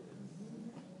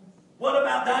 What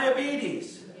about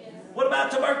diabetes? Yes. What about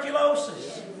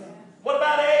tuberculosis? Yes. What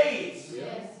about AIDS?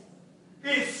 Yes.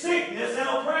 Is sickness an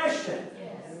oppression?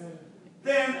 Yes.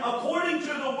 Then according to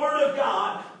the Word of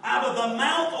God, out of the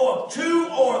mouth of 2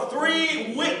 or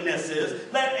 3 witnesses,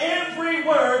 let every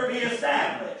word be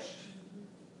established.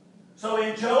 So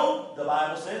in Job, the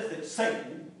Bible says that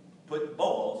Satan put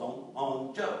boils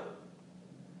on Job.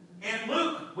 In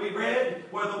Luke, we read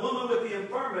where the woman with the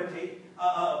infirmity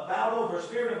bowed over a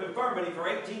spirit of infirmity for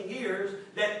 18 years,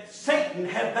 that Satan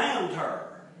had bound her.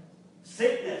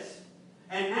 Sickness.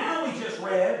 And now we just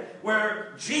read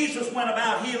where Jesus went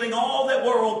about healing all that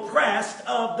were oppressed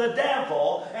of the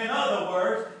devil. In other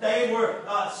words, they were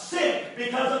sick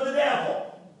because of the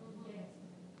devil.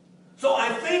 So I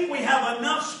think we have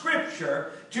enough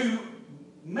scripture to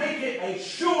make it a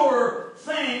sure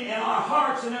thing in our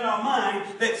hearts and in our mind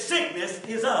that sickness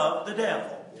is of the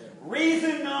devil.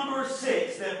 Reason number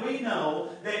 6 that we know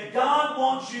that God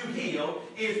wants you healed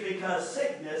is because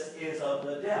sickness is of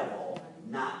the devil,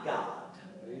 not God.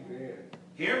 Amen.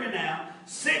 Hear me now.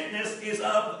 Sickness is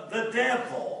of the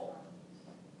devil.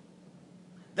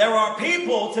 There are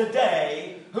people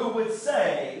today who would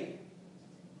say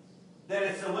that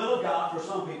it's the will of God for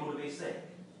some people to be sick.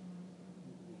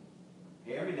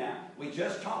 Hear me now. We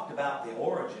just talked about the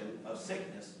origin of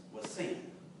sickness was sin.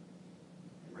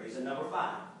 Reason number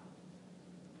 5.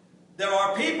 There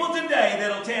are people today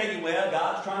that'll tell you, well,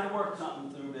 God's trying to work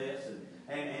something through this,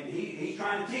 and He's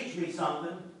trying to teach me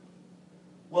something.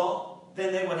 Well,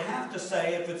 then they would have to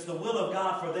say, if it's the will of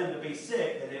God for them to be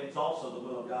sick, that it's also the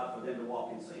will of God for them to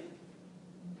walk in sin.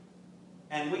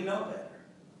 And we know better.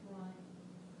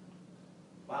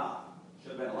 Wow.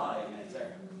 Should have been a lot of amens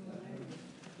there.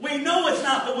 We know it's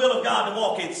not the will of God to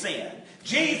walk in sin.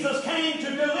 Jesus came to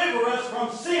deliver us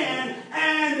from sin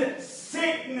and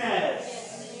sickness.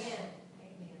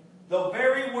 The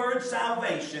very word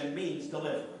salvation means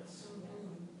deliverance.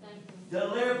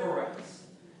 Deliverance.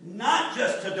 Not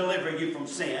just to deliver you from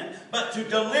sin, but to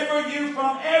deliver you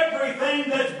from everything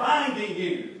that's binding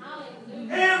you.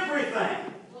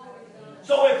 Everything.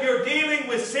 So if you're dealing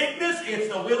with sickness,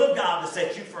 it's the will of God to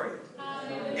set you free.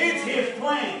 It's His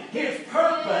plan, His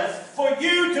purpose for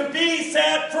you to be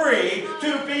set free,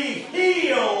 to be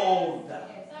healed.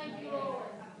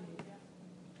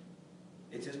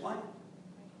 It's His plan.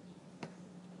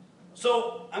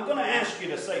 So I'm going to ask you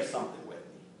to say something with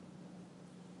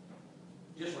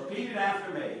me. Just repeat it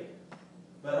after me,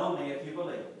 but only if you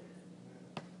believe it.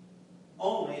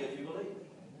 Only if you believe it.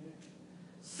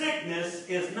 Sickness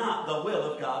is not the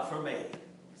will of God for me.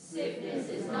 Sickness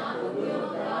is not the will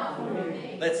of God for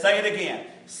me. Let's say it again.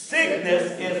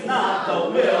 Sickness is not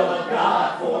the will of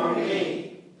God for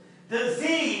me.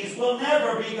 Disease will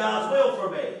never be God's will for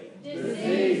me.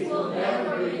 Disease will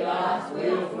never be God's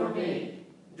will for me.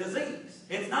 Disease.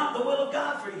 It's not the will of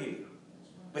God for you.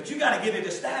 But you got to get it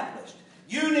established.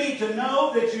 You need to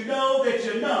know that you know that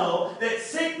you know that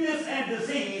sickness and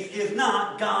disease is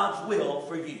not God's will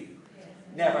for you.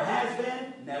 Never has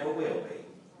been, never will be.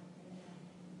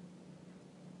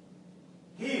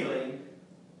 Healing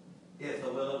is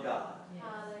the will of God.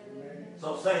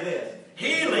 So say this.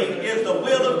 Healing is the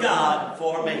will of God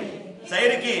for me.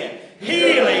 Say it again.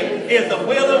 Healing is the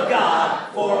will of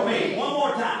God for me. One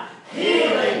more time.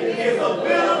 Healing is the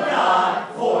will of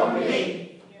God for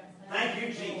me. Thank you,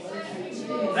 Jesus.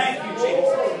 Thank you,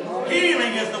 Jesus.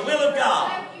 Healing is the will of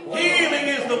God. Healing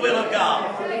is the will of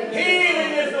God.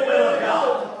 Healing is the will of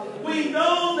God. We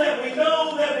know that we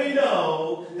know that we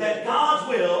know that God's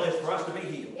will is for us to be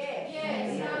healed.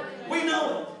 We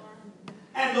know it.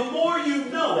 And the more you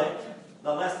know it,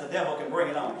 the less the devil can bring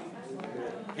it on you.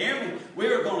 Hear me? We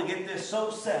are going to get this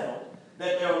so settled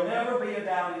that there will never be a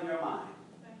doubt in your mind.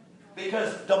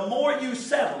 Because the more you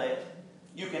settle it,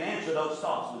 you can answer those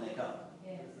thoughts when they come.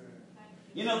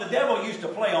 You know, the devil used to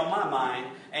play on my mind,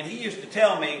 and he used to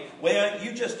tell me, well,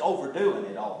 you're just overdoing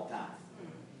it all the time.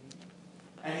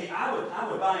 And I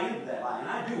would buy into that lie, and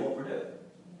I do overdo it.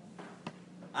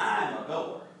 I'm a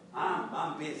goer.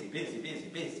 I'm busy, busy, busy,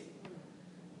 busy.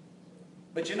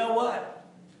 But you know what?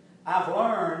 I've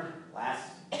learned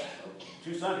last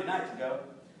 2 Sunday nights ago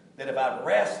that if I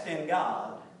rest in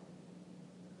God,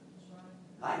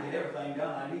 I can get everything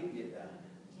done I need to get done.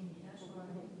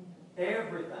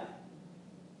 Everything.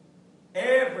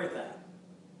 Everything.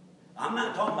 I'm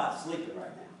not talking about sleeping right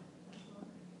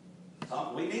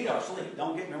now. We need our sleep,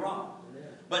 don't get me wrong.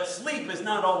 But sleep is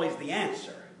not always the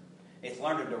answer. It's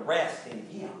learning to rest in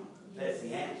Him. That's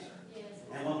the answer.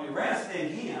 And when we rest in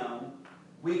Him,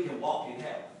 we can walk in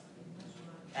health.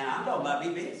 And I'm talking about be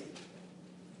busy.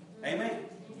 Amen.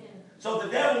 So the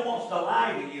devil wants to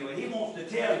lie to you, and he wants to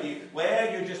tell you,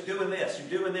 well, you're just doing this,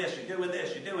 you're doing this, you're doing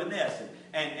this, you're doing this,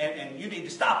 and you need to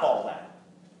stop all that.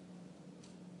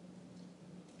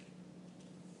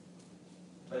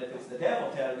 But if it's the devil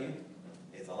telling you,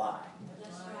 it's a lie.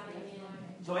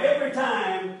 So every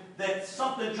time that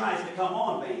something tries to come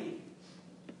on me,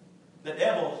 the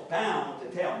devil's bound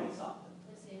to tell me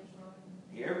something.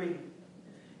 Hear me?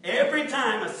 Every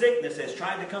time a sickness has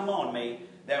tried to come on me,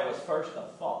 there was first a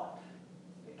thought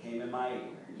that came in my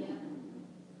ear.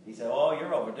 He said, oh,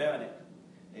 you're overdoing it.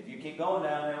 If you keep going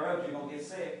down that road, you're going to get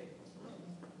sick.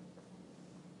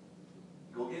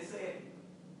 You're going to get sick.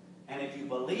 And if you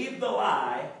believe the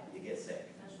lie, you get sick.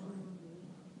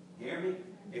 Hear me?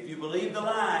 If you believe the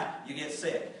lie, you get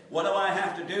sick. What do I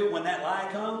have to do when that lie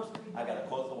comes? I got to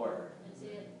quote the word.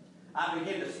 I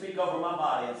begin to speak over my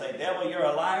body and say, devil, you're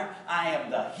a liar. I am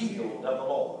the healed of the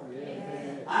Lord.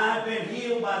 I've been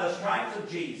healed by the stripes of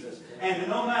Jesus. And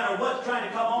no matter what's trying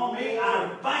to come on me,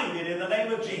 I bind it in the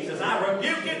name of Jesus. I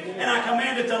rebuke it and I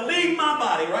command it to leave my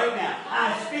body right now.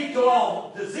 I speak to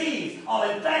all disease, all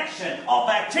infection, all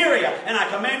bacteria, and I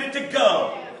command it to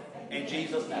go in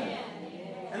Jesus' name.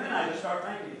 And then I just start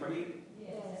thanking Him for healing.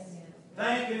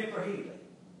 Thanking Him for healing.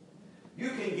 You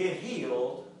can get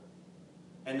healed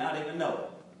and not even know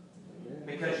it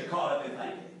because you're caught up in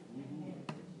thinking.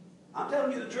 I'm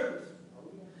telling you the truth.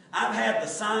 I've had the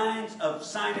signs of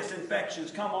sinus infections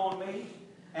come on me,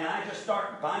 and I just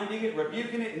start binding it,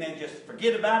 rebuking it, and then just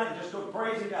forget about it and just go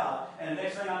praising God. And the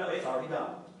next thing I know, it's already done.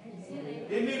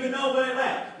 Didn't even know where it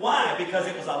left. Why? Because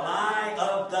it was a lie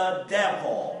of the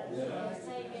devil.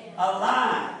 A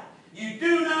lie. You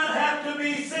do not have to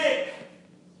be sick.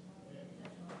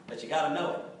 But you got to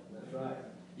know it. That's right.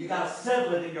 You got to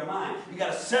settle it in your mind. You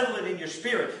got to settle it in your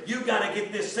spirit. You got to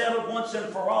get this settled once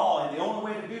and for all. And the only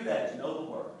way to do that is know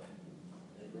the Word.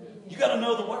 You got to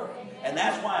know the Word. And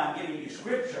that's why I'm giving you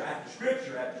scripture after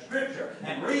scripture after scripture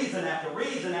and reason after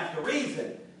reason after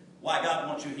reason why God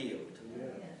wants you healed.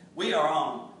 We are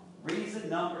on reason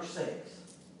number 6.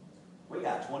 We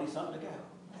got 20-something to go.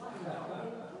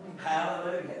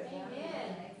 Hallelujah.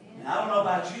 And I don't know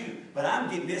about you, but I'm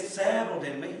getting this settled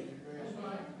in me.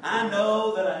 I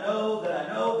know that I know that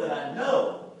I know that I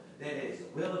know that it's the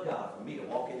will of God for me to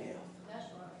walk in health.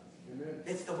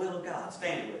 It's the will of God.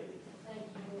 Stand with me.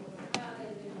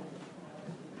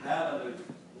 Hallelujah.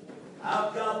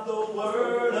 I've got the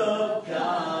Word of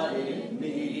God in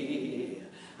me.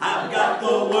 I've got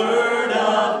the Word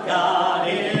of God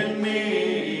in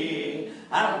me.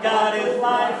 I've got His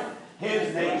life,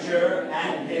 His nature,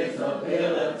 and His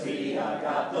ability. I've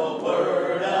got the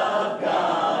Word of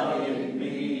God in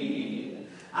me.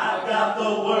 I've got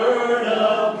the Word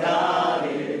of God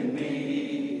in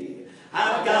me.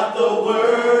 I've got the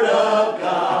Word of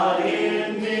God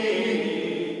in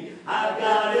me. I've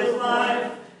got His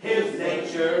life, His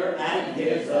nature, and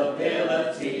His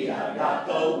ability. I've got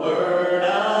the Word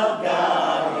of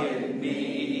God in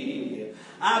me.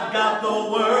 I've got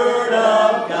the Word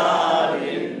of God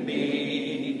in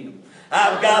me.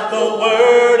 I've got the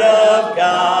Word of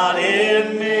God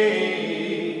in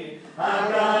me.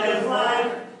 I've got His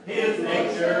life, His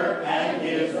nature, and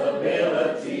His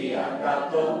ability. I've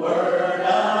got the Word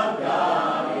of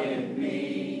God in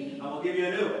me. I'm going to give you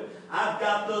a new one. I've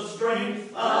got the strength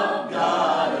of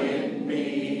God in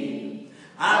me.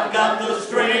 I've got the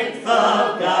strength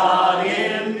of God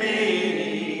in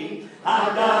me.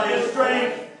 I've got His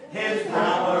strength, His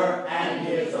power, and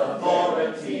His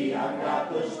authority. I've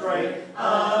got the strength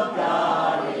of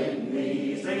God in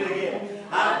me. Sing it again.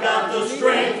 I've got the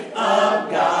strength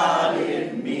of God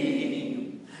in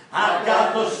me. I've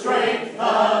got the strength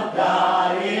of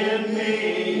God in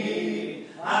me.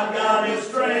 I've got His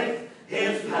strength,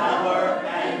 His power,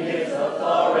 and His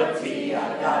authority.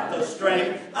 I've got the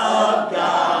strength of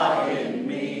God in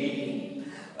me.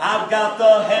 I've got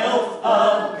the health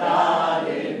of God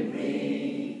in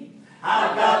me.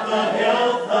 I've got the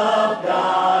health of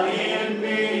God in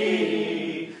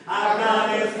me. I've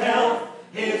got His health,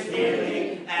 His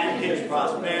healing, and His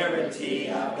prosperity.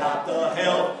 I've got the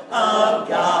health of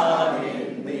God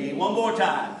in me. One more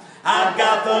time. I've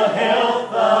got the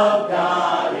health of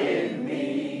God in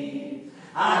me.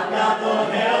 I've got the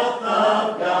health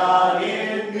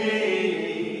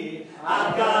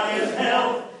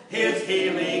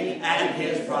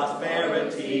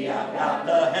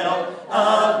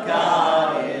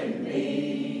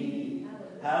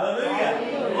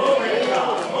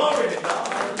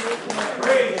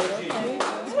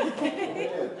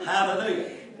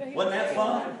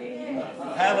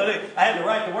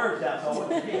that's all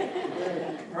what you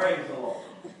get. Praise the Lord.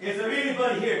 Is there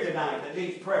anybody here tonight that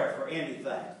needs prayer for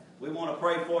anything? We want to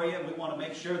pray for you. We want to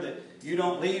make sure that you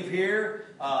don't leave here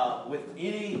with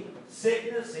any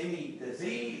sickness, any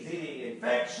disease, any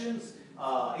infections,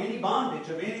 any bondage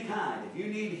of any kind. If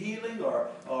you need healing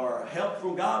or help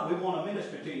from God, we want to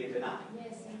minister to you tonight.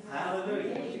 Yes,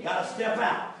 hallelujah. You got to step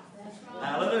out. Right.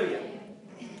 Hallelujah.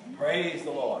 Praise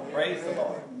the Lord. Praise the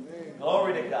Lord.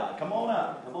 Glory to God. Come on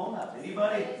up. Come on up.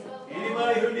 Anybody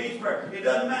who needs prayer. It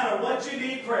doesn't matter what you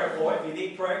need prayer for. If you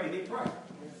need prayer, you need prayer.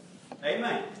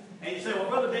 Amen. And you say, well,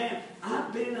 Brother Dan,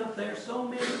 I've been up there so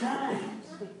many times.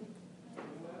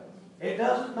 It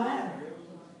doesn't matter.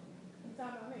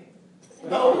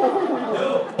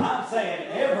 No, I'm saying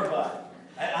everybody.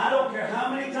 And I don't care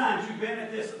how many times you've been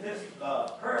at this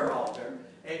prayer altar.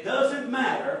 It doesn't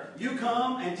matter. You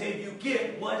come until you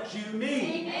get what you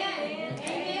need. Amen.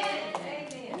 Amen.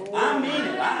 I mean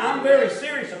it. I'm very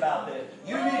serious about this.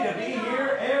 You need to be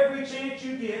here every chance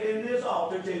you get in this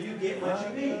altar till you get what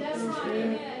you need. That's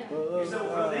right. You say,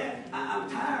 well, then I'm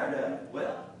tired of it.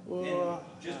 Well, then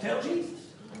just tell Jesus.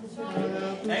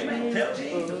 Amen. Tell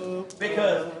Jesus.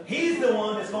 Because He's the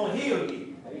one that's going to heal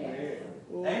you.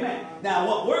 Amen. Now,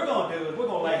 what we're going to do is we're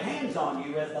going to lay hands on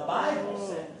you as the Bible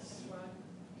says.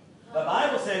 The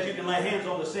Bible says you can lay hands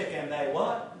on the sick and they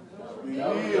what?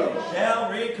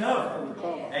 Shall recover.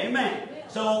 Amen.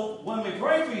 So when we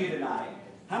pray for you tonight,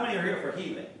 how many are here for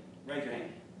healing? Raise your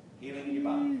hand. Healing in your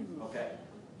body. Okay.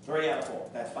 3 out of 4.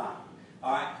 That's fine.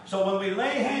 All right. So when we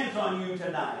lay hands on you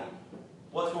tonight,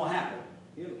 what's going to happen?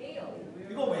 Healed.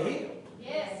 You're going to be healed.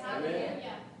 Yes.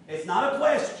 Hallelujah. It's not a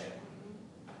question.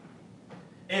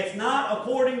 It's not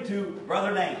according to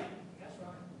Brother Dan. That's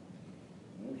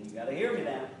right. You got to hear me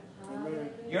now.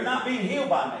 You're not being healed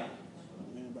by me.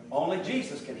 Only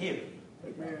Jesus can heal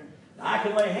you. I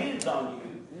can lay hands on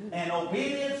you, and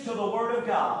obedience to the Word of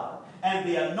God and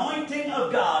the anointing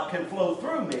of God can flow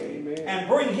through me and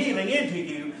bring healing into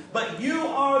you, but you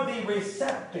are the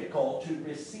receptacle to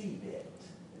receive it.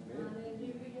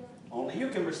 Only you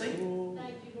can receive it.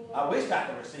 I wish I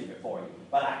could receive it for you,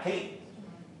 but I can't.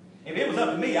 If it was up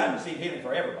to me, I'd receive healing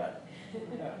for everybody.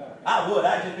 I would.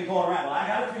 I'd just be going around. Well, I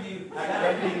got it for you. I got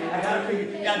it for you. I got it for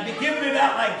you. I'd be giving it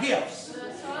out like gifts.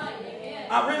 That's right.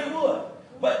 I really would.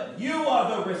 But you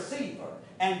are the receiver.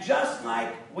 And just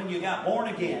like when you got born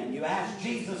again, you asked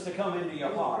Jesus to come into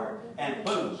your heart, and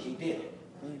boom, He did it.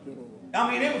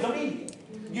 I mean, it was immediate.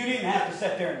 You didn't have to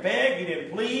sit there and beg. You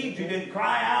didn't plead. You didn't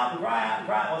cry out and cry out and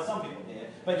cry. Well, some people did.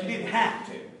 But you didn't have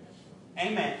to.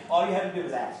 Amen. All you had to do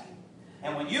was ask Him.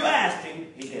 And when you asked Him,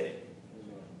 He did it.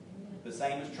 The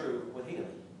same is true with healing.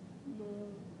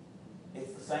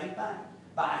 It's the same thing.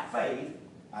 By faith,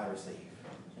 I receive.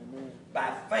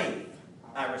 By faith,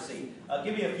 I receive.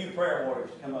 Give me a few prayer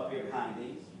warriors to come up here behind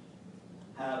these.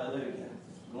 Hallelujah.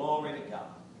 Glory to God.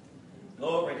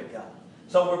 Glory to God.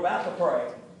 So we're about to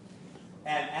pray.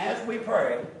 And as we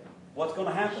pray, what's going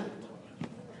to happen?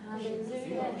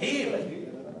 Hallelujah.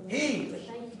 Healing. Healing.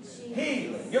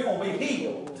 Healing. You're going to be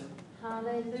healed.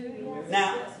 Hallelujah.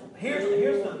 Now,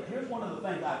 here's one of the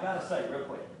things I've got to say real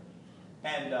quick.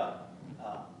 And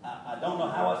I don't know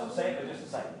how else to say it, but just to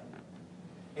say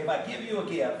it. If I give you a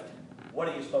gift, what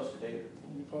are you supposed to do?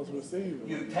 You're supposed to receive it.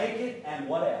 You take it, and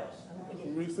what else?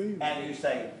 Receive it. And you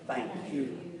say, thank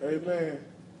you. Amen.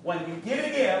 When you get a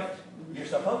gift, you're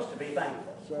supposed to be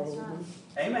thankful.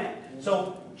 Amen.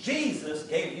 So Jesus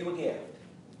gave you a gift.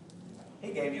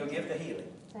 He gave you a gift of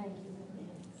healing. Thank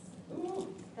you.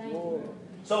 Ooh. Thank you.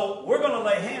 So we're going to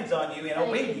lay hands on you in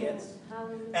obedience.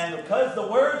 And because the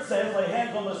Word says lay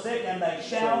hands on the sick and they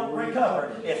shall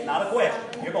recover, it's not a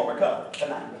question. You're going to recover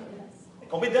tonight.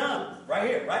 It's going to be done right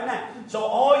here, right now. So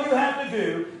all you have to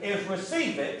do is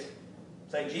receive it.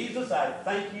 Say, Jesus, I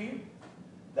thank you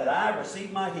that I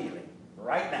receive my healing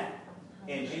right now.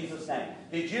 In Jesus' name.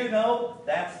 Did you know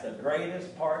that's the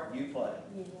greatest part you play?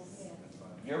 Yes.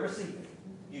 You're receiving.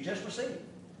 You just receive.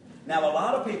 Now, a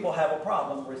lot of people have a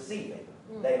problem receiving.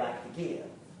 They like to give.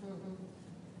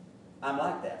 I'm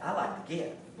like that. I like to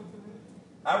give.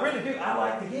 I really do. I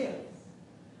like to give.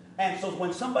 And so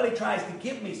when somebody tries to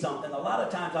give me something, a lot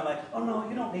of times I'm like, oh, no,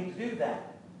 you don't need to do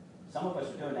that. Some of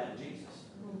us are doing that to Jesus.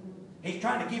 He's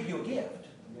trying to give you a gift.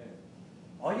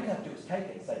 All you got to do is take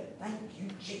it and say, thank you,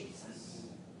 Jesus.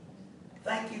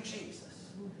 Thank you, Jesus.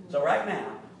 So right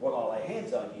now, we're going to lay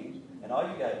hands on you, and all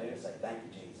you got to do is say, thank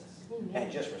you, Jesus.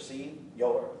 And just receive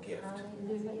your gift.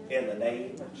 In the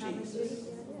name of Jesus.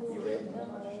 You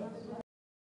ready?